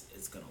last,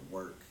 it's gonna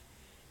work,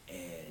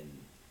 and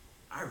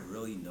I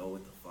really know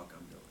what the fuck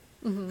I'm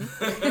doing.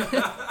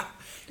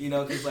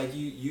 Because like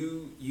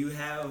you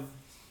have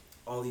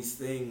all these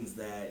things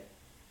that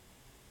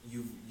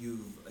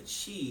you've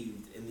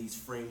achieved in these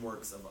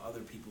frameworks of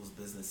other people's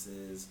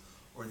businesses,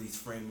 or these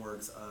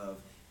frameworks of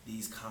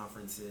these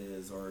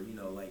conferences, or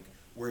like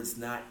where it's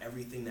not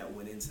everything that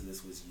went into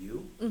this was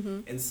you.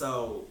 And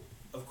so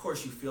of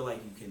course you feel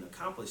like you can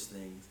accomplish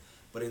things,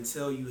 but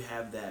until you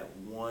have that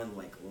one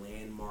like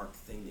landmark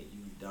thing that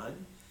you've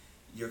done,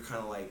 you're kind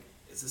of like,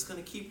 is this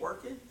gonna keep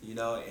working?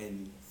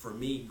 And for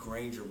me,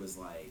 Grainger was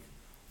like,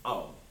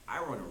 oh,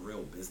 I run a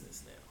real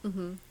business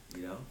now.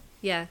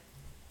 Yeah.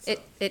 So.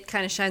 It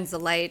kind of shines the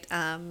light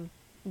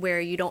where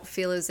you don't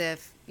feel as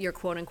if you're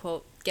quote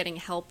unquote getting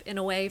help in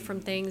a way from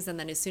things, and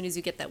then as soon as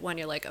you get that one,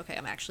 you're like, okay,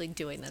 I'm actually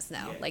doing this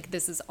now. Like,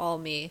 this is all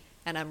me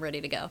and I'm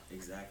ready to go.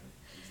 Exactly.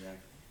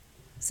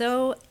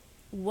 So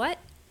what,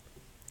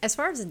 as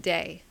far as a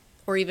day,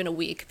 or even a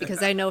week?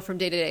 Because I know from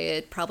day to day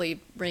it probably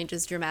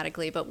ranges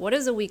dramatically, but what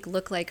does a week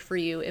look like for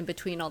you in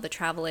between all the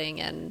traveling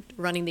and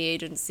running the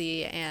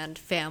agency and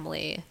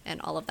family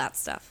and all of that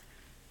stuff?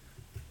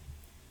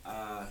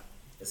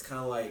 It's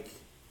kind of like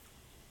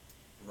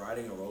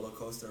riding a roller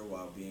coaster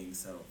while being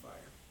set on fire.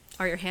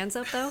 Are your hands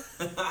up though?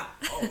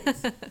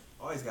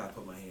 Always gotta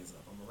put my hands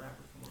up. I'm a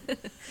rapper.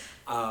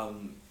 Come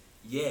on.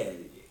 Yeah,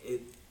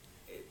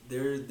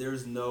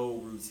 there's no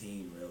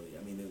routine really.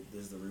 I mean,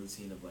 there's the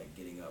routine of like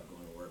getting up,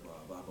 going to work, blah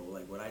blah. But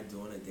like what I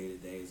do on a day to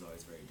day is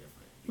always very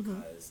different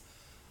because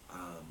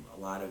a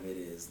lot of it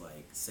is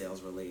like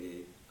sales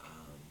related.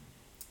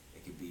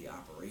 It could be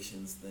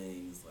operations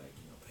things like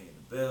paying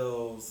the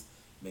bills,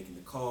 making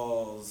the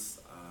calls,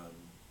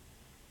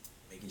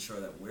 making sure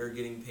that we're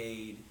getting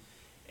paid,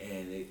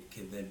 and it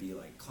can then be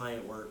like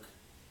client work.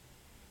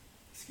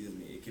 Excuse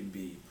me, it can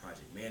be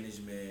project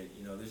management.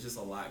 There's just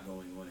a lot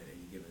going on at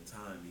any given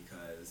time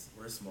because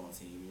we're a small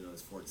team.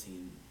 There's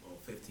 14, well,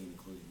 15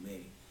 including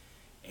me,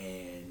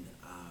 and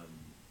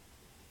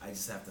I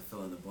just have to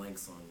fill in the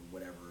blanks on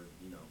whatever.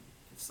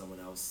 If someone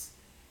else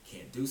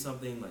can't do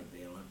something, like they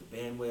don't have the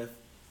bandwidth,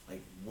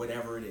 like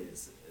whatever it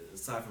is,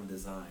 aside from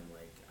design,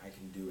 like I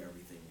can do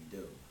everything we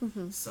do.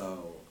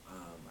 So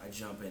I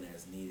jump in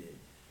as needed,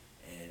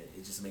 and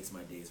it just makes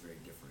my days very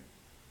different.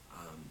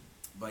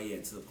 But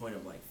yeah, to the point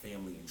of like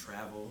family and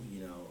travel,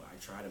 I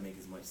try to make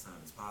as much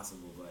time as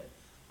possible, but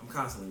I'm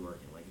constantly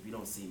working. Like if you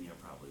don't see me, I'm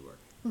probably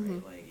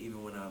working, right? Like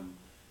even when I'm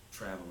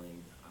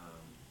traveling,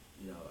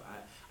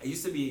 I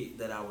used to be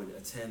that I would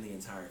attend the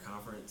entire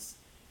conference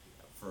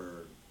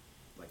for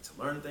like to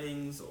learn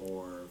things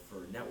or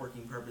for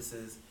networking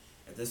purposes.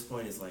 At this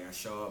point, it's like I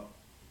show up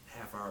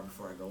half hour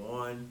before I go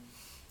on,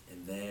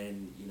 and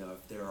then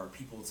if there are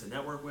people to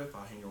network with,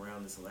 I'll hang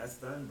around until that's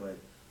done. But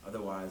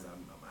otherwise,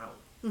 I'm out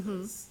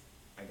because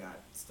I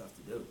got stuff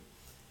to do,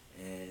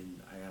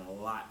 and I got a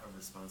lot of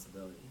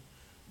responsibility.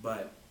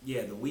 But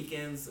yeah, the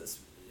weekends, it's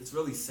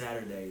really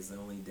Saturdays the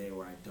only day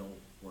where I don't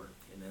work,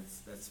 and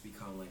that's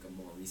become like a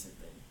more recent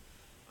thing.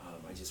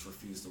 I just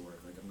refuse to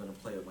work. Like I'm gonna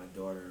play with my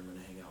daughter, I'm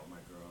gonna hang out with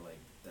my girl. Like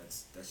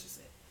that's just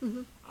it.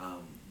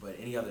 But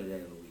any other day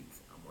of the week,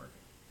 I'm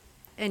working.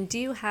 And do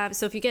you have,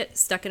 so if you get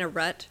stuck in a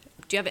rut,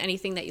 do you have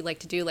anything that you like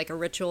to do, like a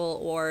ritual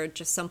or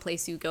just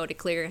someplace you go to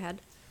clear your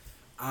head?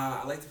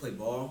 I like to play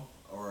ball,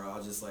 or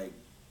I'll just like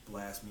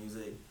blast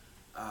music.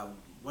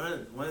 One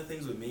of the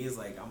things with me is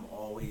like I'm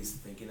always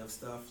thinking of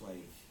stuff.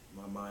 Like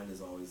my mind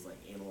is always like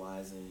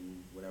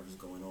analyzing whatever's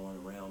going on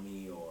around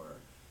me, or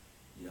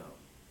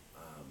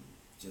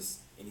just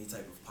any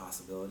type of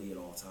possibility at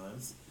all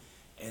times.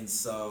 And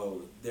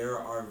so there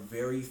are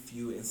very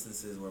few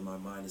instances where my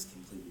mind is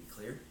completely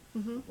clear.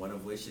 One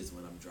of which is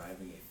when I'm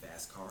driving a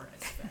fast car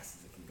as fast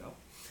as it can go,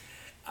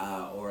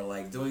 or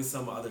like doing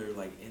some other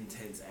like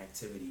intense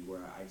activity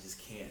where I just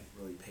can't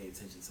really pay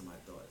attention to my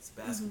thoughts.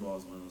 Basketball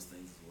is one of those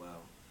things as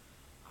well.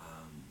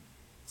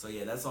 So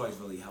yeah, that's always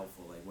really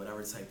helpful. Like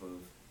whatever type of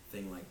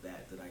thing like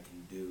that I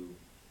can do,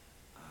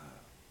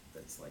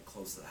 that's like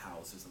close to the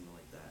house or something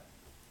like that,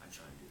 I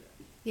try and do that.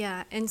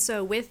 Yeah, and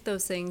so with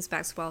those things,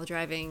 basketball,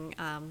 driving,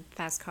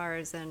 fast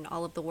cars, and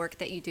all of the work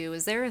that you do,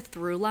 is there a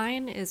through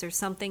line? Is there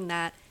something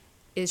that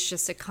is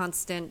just a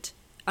constant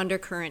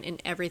undercurrent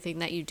in everything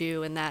that you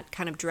do and that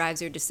kind of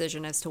drives your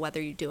decision as to whether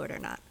you do it or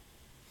not?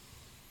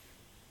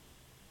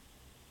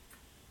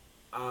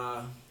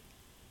 I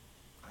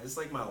just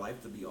like my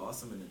life to be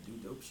awesome and to do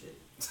dope shit.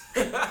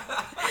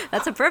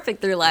 That's a perfect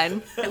through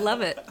line. I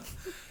love it.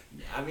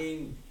 I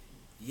mean,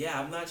 yeah,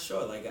 I'm not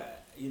sure. Like,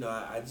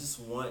 I just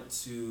want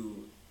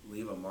to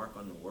leave a mark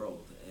on the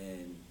world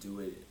and do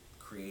it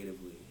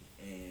creatively.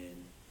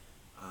 And,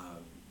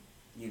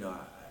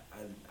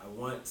 I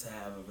want to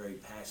have a very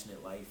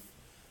passionate life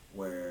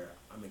where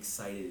I'm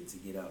excited to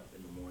get up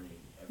in the morning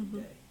every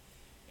day.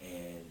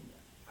 And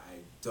I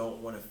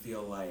don't want to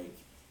feel like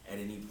at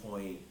any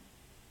point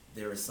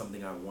there is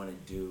something I want to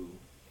do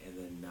and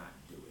then not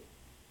do it.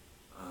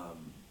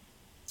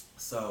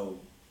 So,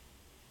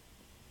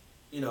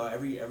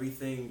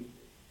 everything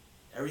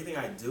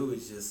I do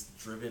is just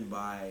driven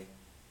by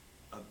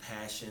a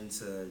passion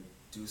to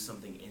do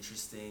something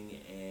interesting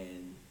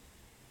and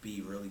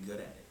be really good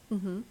at it. I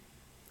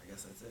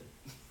guess that's it.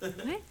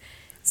 Okay.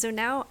 So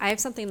now I have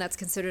something that's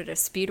considered a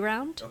speed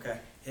round. Okay,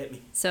 hit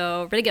me.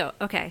 So ready to go.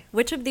 Okay.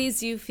 Which of these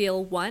do you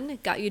feel, one,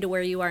 got you to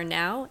where you are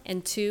now,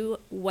 and two,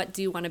 what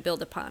do you want to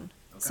build upon?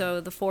 Okay.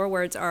 So the 4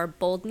 words are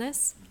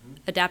boldness,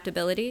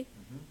 adaptability,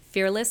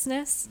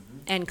 fearlessness,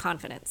 and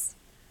confidence.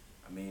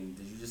 I mean,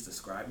 did you just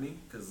describe me?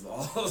 Because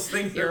all those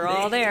things You're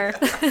all there.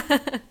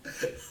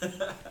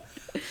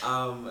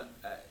 I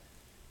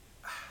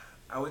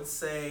would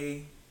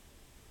say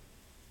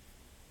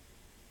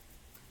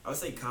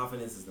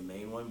confidence is the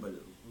main one, but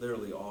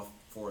literally all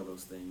 4 of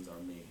those things are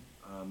me.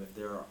 If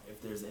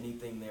there's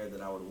anything there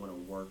that I would want to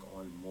work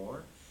on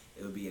more,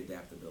 it would be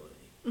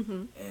adaptability.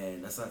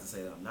 And that's not to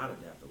say that I'm not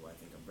adaptable. I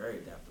think I'm very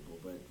adaptable,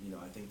 but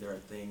I think there are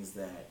things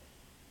that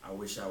I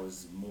wish I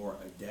was more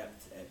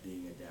adept at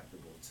being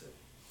adaptable to.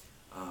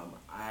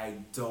 I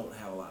don't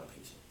have a lot of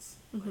patience.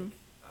 Like,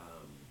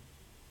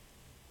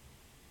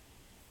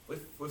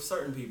 with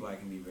certain people I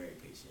can be very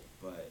patient,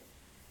 but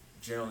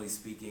generally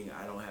speaking,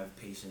 I don't have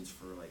patience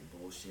for like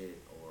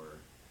bullshit or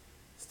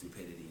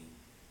stupidity,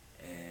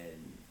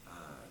 and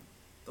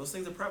those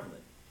things are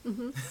prevalent.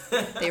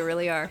 They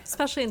really are,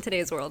 especially in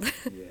today's world.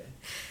 Yeah.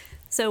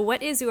 So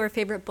what is your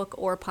favorite book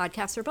or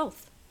podcast, or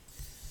both?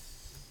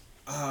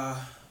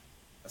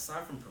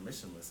 Aside from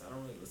Permissionless, I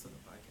don't really listen to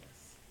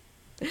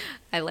podcasts.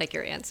 I like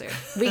your answer.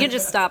 We can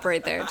just stop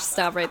right there. Just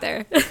stop right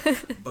there.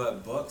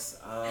 But books,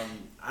 I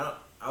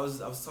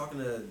was talking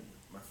to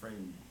my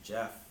friend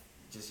Jeff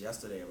just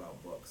yesterday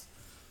about books.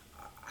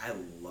 I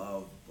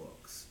love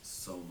books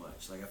so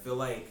much. Like I feel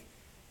like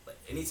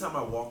anytime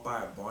I walk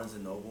by at Barnes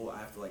and Noble, I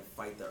have to like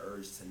fight the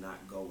urge to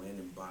not go in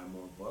and buy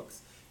more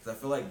books, because I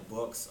feel like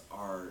books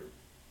are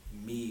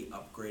me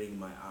upgrading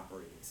my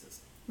operating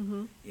system.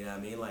 You know what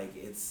I mean? Like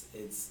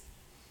it's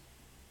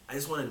I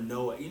just want to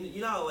know.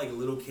 You know how like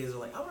little kids are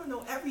like, I want to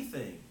know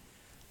everything.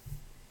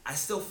 I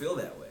still feel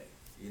that way.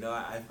 You know,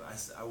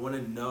 I want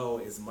to know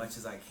as much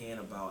as I can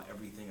about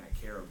everything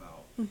I care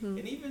about,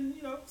 and even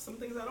some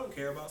things I don't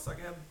care about, so I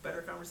can have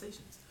better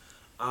conversations.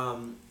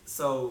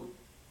 So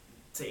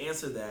to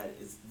answer that,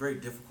 it's very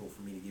difficult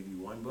for me to give you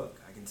one book.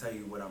 I can tell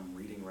you what I'm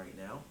reading right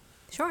now.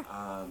 Sure.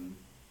 I'm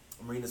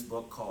reading this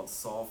book called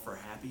Solve for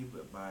Happy,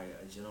 but by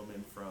a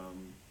gentleman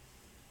from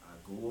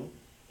Google,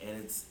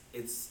 and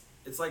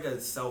it's like a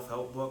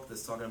self-help book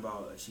that's talking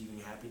about achieving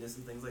happiness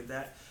and things like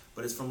that,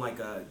 but it's from like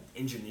a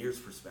engineer's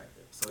perspective.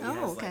 So he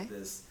has like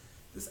this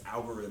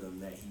algorithm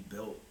that he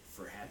built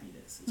for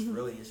happiness. It's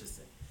really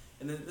interesting.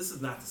 And then, this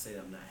is not to say that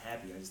I'm not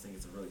happy. I just think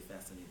it's a really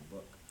fascinating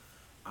book.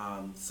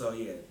 So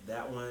yeah,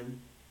 that one.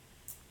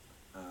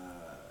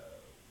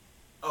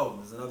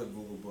 There's another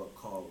Google book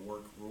called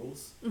Work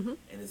Rules, and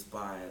it's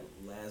by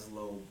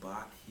Laszlo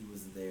Bock. He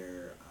was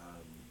their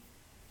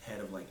head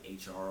of like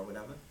HR or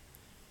whatever,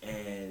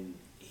 and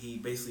he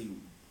basically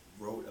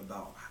wrote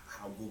about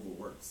how Google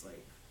works,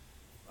 like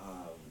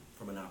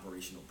from an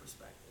operational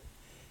perspective.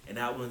 And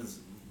that one's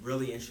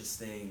really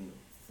interesting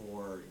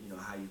for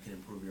how you can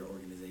improve your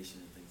organization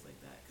and things like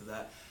that. Because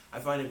I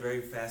find it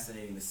very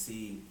fascinating to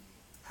see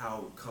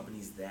how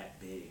companies that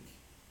big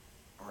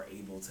are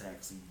able to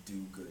actually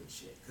do good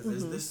shit.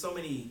 Because there's so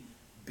many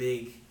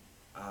big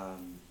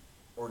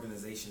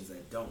organizations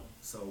that don't.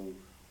 So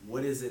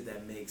what is it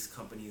that makes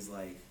companies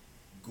like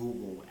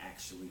Google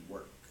actually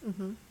work?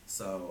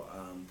 So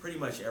pretty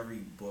much every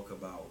book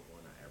about,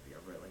 well, not every,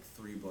 I've read like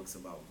 3 books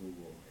about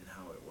Google and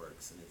how it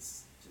works, and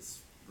it's just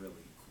really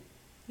cool.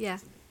 Yeah.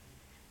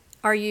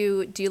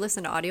 Do you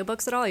listen to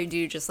audiobooks at all, or do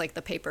you just like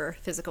the paper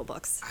physical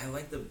books? I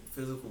like the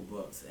physical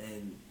books,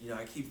 and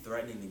I keep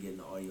threatening to get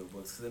into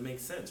audiobooks because it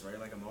makes sense, right?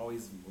 Like I'm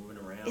always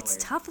moving around. It's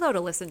tough though to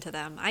listen to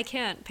them. I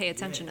can't pay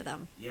attention to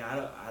them.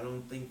 Yeah, I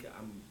don't think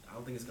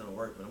it's gonna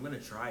work, but I'm gonna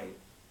try it.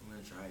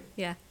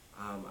 Yeah.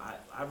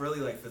 I really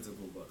like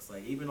physical books.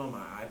 Like even on my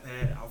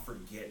iPad, I'll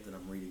forget that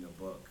I'm reading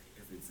a book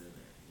if it's in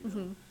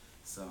there.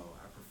 So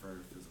I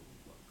prefer physical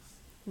books.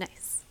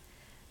 Nice.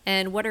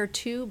 And what are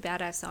 2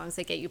 badass songs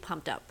that get you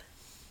pumped up?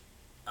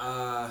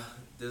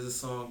 There's a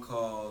song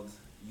called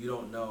 "You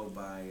Don't Know"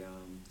 by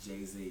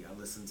Jay-Z. I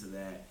listen to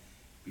that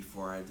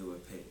before I do a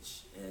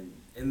pitch, and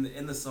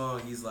in the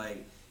song he's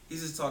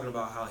just talking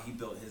about how he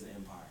built his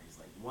empire. He's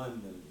like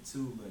 1 million, 2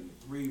 million,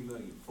 3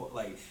 million, 4.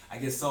 Like I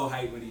get so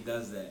hyped when he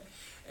does that,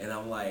 and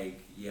I'm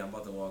like, yeah, I'm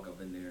about to walk up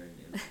in there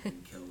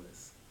and kill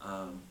this.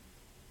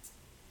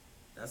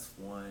 That's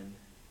one.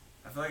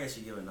 I feel like I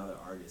should give another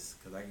artist,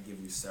 because I could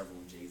give you several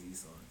Jay-Z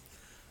songs.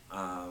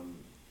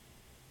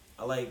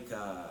 I like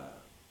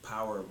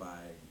Power by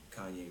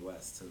Kanye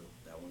West too.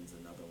 That one's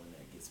another one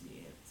that gets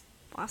me amped.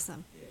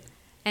 Awesome. Yeah.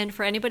 And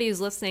for anybody who's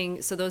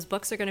listening, so those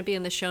books are going to be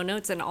in the show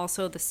notes, and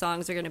also the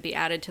songs are going to be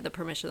added to the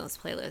Permissionless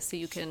playlist, so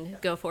you can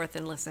go forth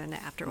and listen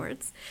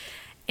afterwards.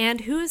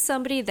 And who is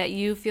somebody that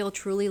you feel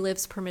truly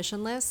lives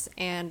permissionless,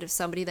 and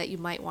somebody that you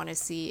might want to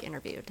see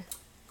interviewed?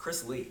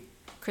 Chris Lee.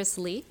 Chris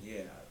Lee?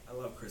 Yeah, I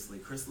love Chris Lee.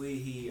 Chris Lee,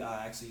 he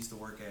actually used to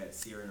work at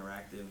Sierra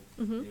Interactive.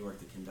 He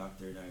worked at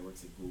Conductor. Now he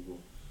works at Google.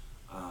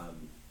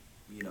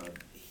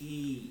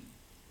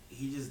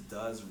 He just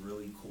does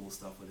really cool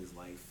stuff with his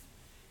life,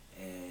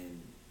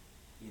 and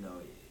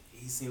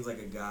he seems like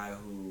a guy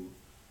who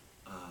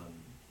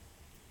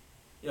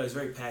he's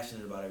very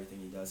passionate about everything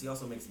he does. He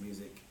also makes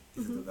music.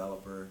 He's a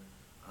developer,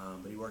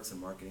 but he works in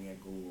marketing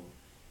at Google.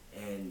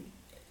 And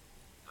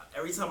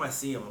every time I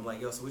see him, I'm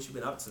like, yo, so what you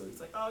been up to? He's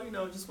like,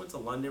 oh, just went to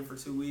London for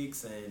 2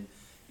 weeks and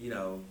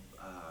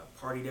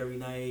partied every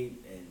night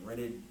and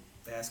rented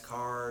fast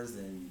cars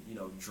and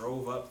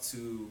drove up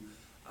to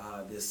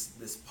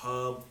this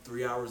pub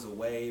 3 hours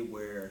away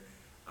where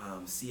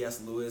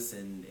C.S. Lewis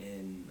and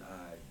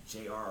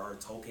J.R.R.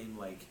 Tolkien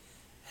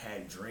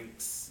had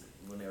drinks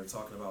when they were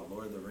talking about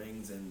Lord of the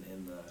Rings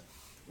and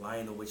the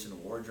Lion, the Witch, and the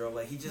Wardrobe.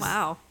 Like he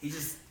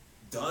just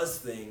does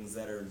things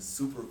that are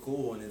super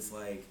cool, and it's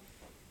like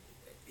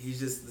he's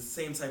just the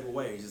same type of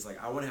way. He's just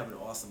like, I want to have an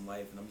awesome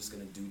life, and I'm just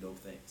gonna do dope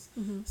things.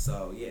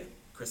 So yeah,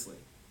 Chris Lee.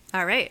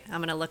 All right, I'm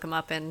going to look them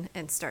up and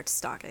start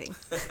stalking.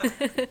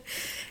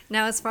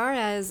 Now, as far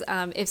as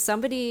if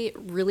somebody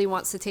really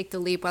wants to take the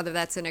leap, whether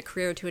that's in a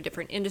career to a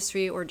different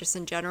industry or just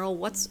in general,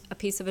 what's a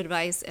piece of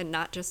advice, and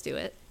not just do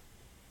it,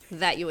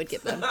 that you would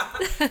give them?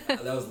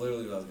 That was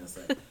literally what I was going to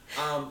say.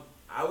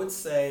 I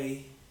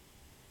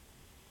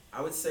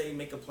would say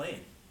make a plan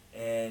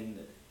and,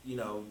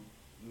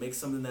 make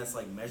something that's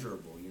like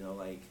measurable,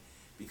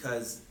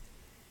 because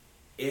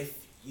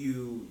if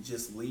you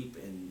just leap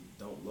and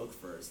don't look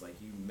first, like,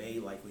 you may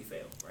likely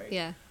fail, right?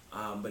 Yeah.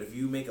 But if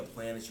you make a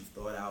plan that you've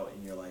thought out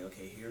and you're like,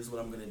 okay, here's what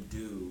I'm going to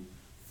do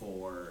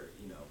for,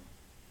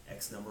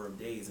 X number of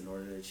days in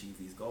order to achieve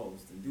these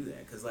goals, then do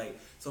that. Because, like,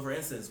 so for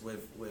instance,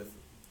 with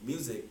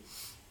music,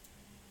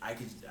 I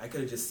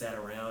could have just sat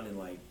around and,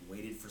 like,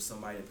 waited for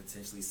somebody to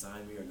potentially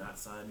sign me or not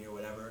sign me or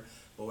whatever.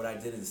 But what I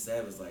did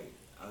instead was, like,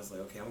 I was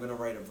like, okay, I'm going to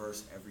write a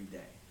verse every day.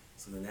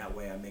 So then that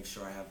way I make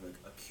sure I have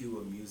a queue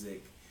of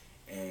music,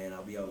 and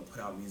I'll be able to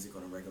put out music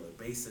on a regular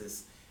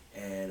basis,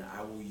 and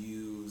I will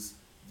use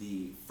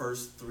the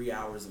first 3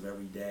 hours of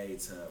every day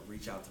to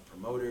reach out to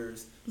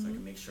promoters, so I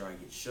can make sure I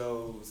get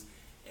shows,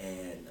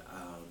 and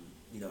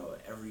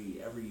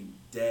every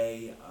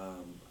day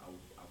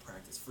I'll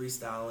practice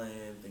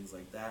freestyling, things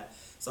like that.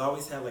 So I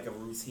always have like a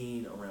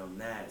routine around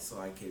that, so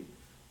I could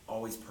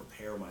always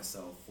prepare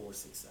myself for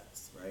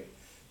success, right?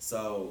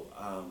 So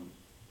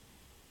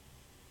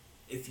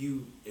if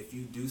you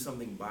do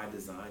something by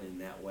design in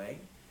that way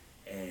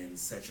and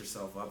set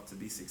yourself up to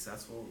be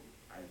successful,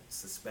 I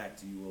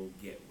suspect you will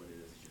get what it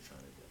is that you're trying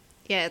to do.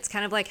 Yeah, it's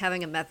kind of like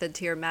having a method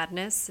to your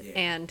madness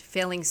and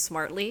failing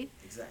smartly.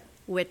 Exactly.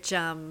 Which,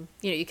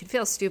 you can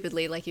fail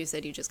stupidly. Like you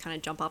said, you just kind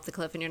of jump off the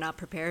cliff and you're not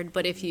prepared.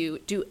 But if you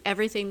do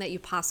everything that you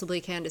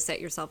possibly can to set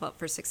yourself up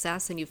for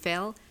success and you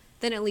fail,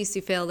 then at least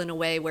you failed in a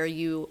way where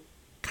you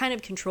kind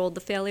of controlled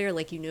the failure,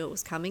 like you knew it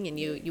was coming and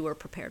you were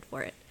prepared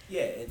for it.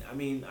 Yeah, and I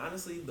mean,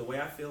 honestly, the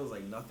way I feel is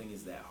like nothing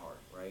is that hard,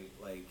 right?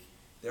 Like,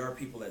 there are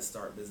people that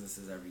start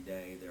businesses every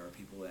day. There are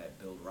people that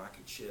build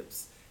rocket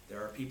ships.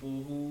 There are people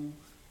who,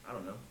 I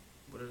don't know,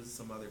 what are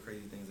some other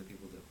crazy things that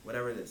people do?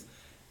 Whatever it is.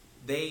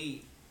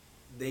 They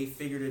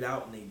figured it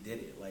out and they did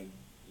it. Like,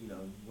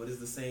 what is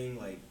the saying?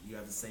 Like, you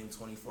have the same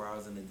 24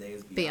 hours in a day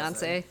as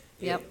Beyonce.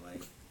 Yeah, yep.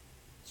 Like,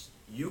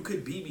 you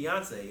could be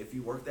Beyonce if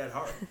you work that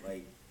hard.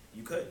 Like,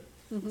 you could.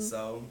 Mm-hmm.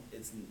 So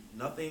it's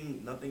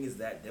nothing is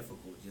that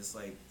difficult. Just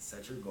like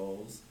set your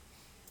goals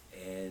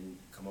and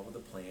come up with a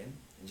plan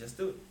and just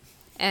do it.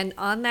 And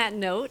on that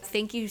note,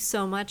 thank you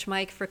so much,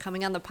 Mike, for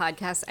coming on the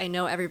podcast. I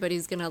know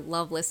everybody's going to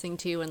love listening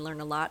to you and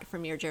learn a lot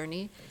from your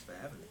journey. Thanks for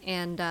having me.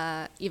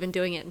 And even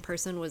doing it in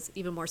person was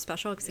even more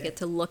special because I get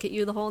to look at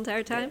you the whole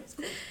entire time. Yeah,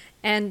 cool.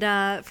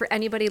 And for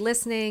anybody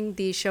listening,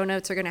 the show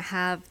notes are going to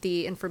have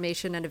the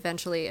information and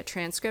eventually a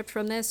transcript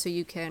from this so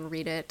you can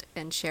read it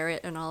and share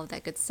it and all of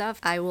that good stuff.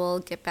 I will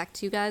get back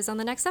to you guys on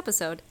the next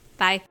episode.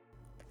 Bye.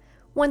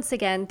 Once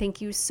again, thank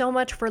you so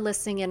much for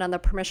listening in on the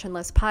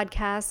Permissionless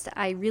podcast.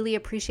 I really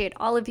appreciate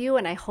all of you,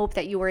 and I hope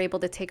that you were able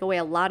to take away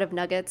a lot of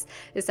nuggets.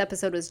 This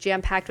episode was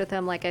jam-packed with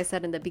them, like I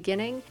said in the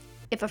beginning.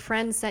 If a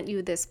friend sent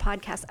you this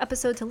podcast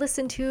episode to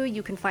listen to,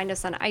 you can find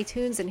us on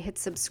iTunes and hit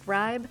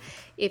subscribe.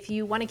 If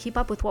you want to keep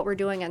up with what we're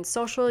doing on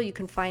social, you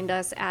can find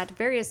us at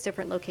various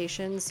different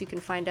locations. You can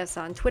find us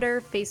on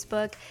Twitter,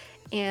 Facebook,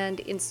 and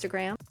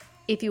Instagram.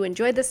 If you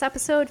enjoyed this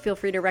episode, feel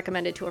free to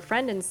recommend it to a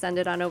friend and send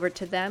it on over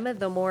to them.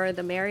 The more,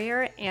 the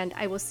merrier, and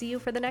I will see you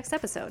for the next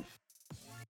episode.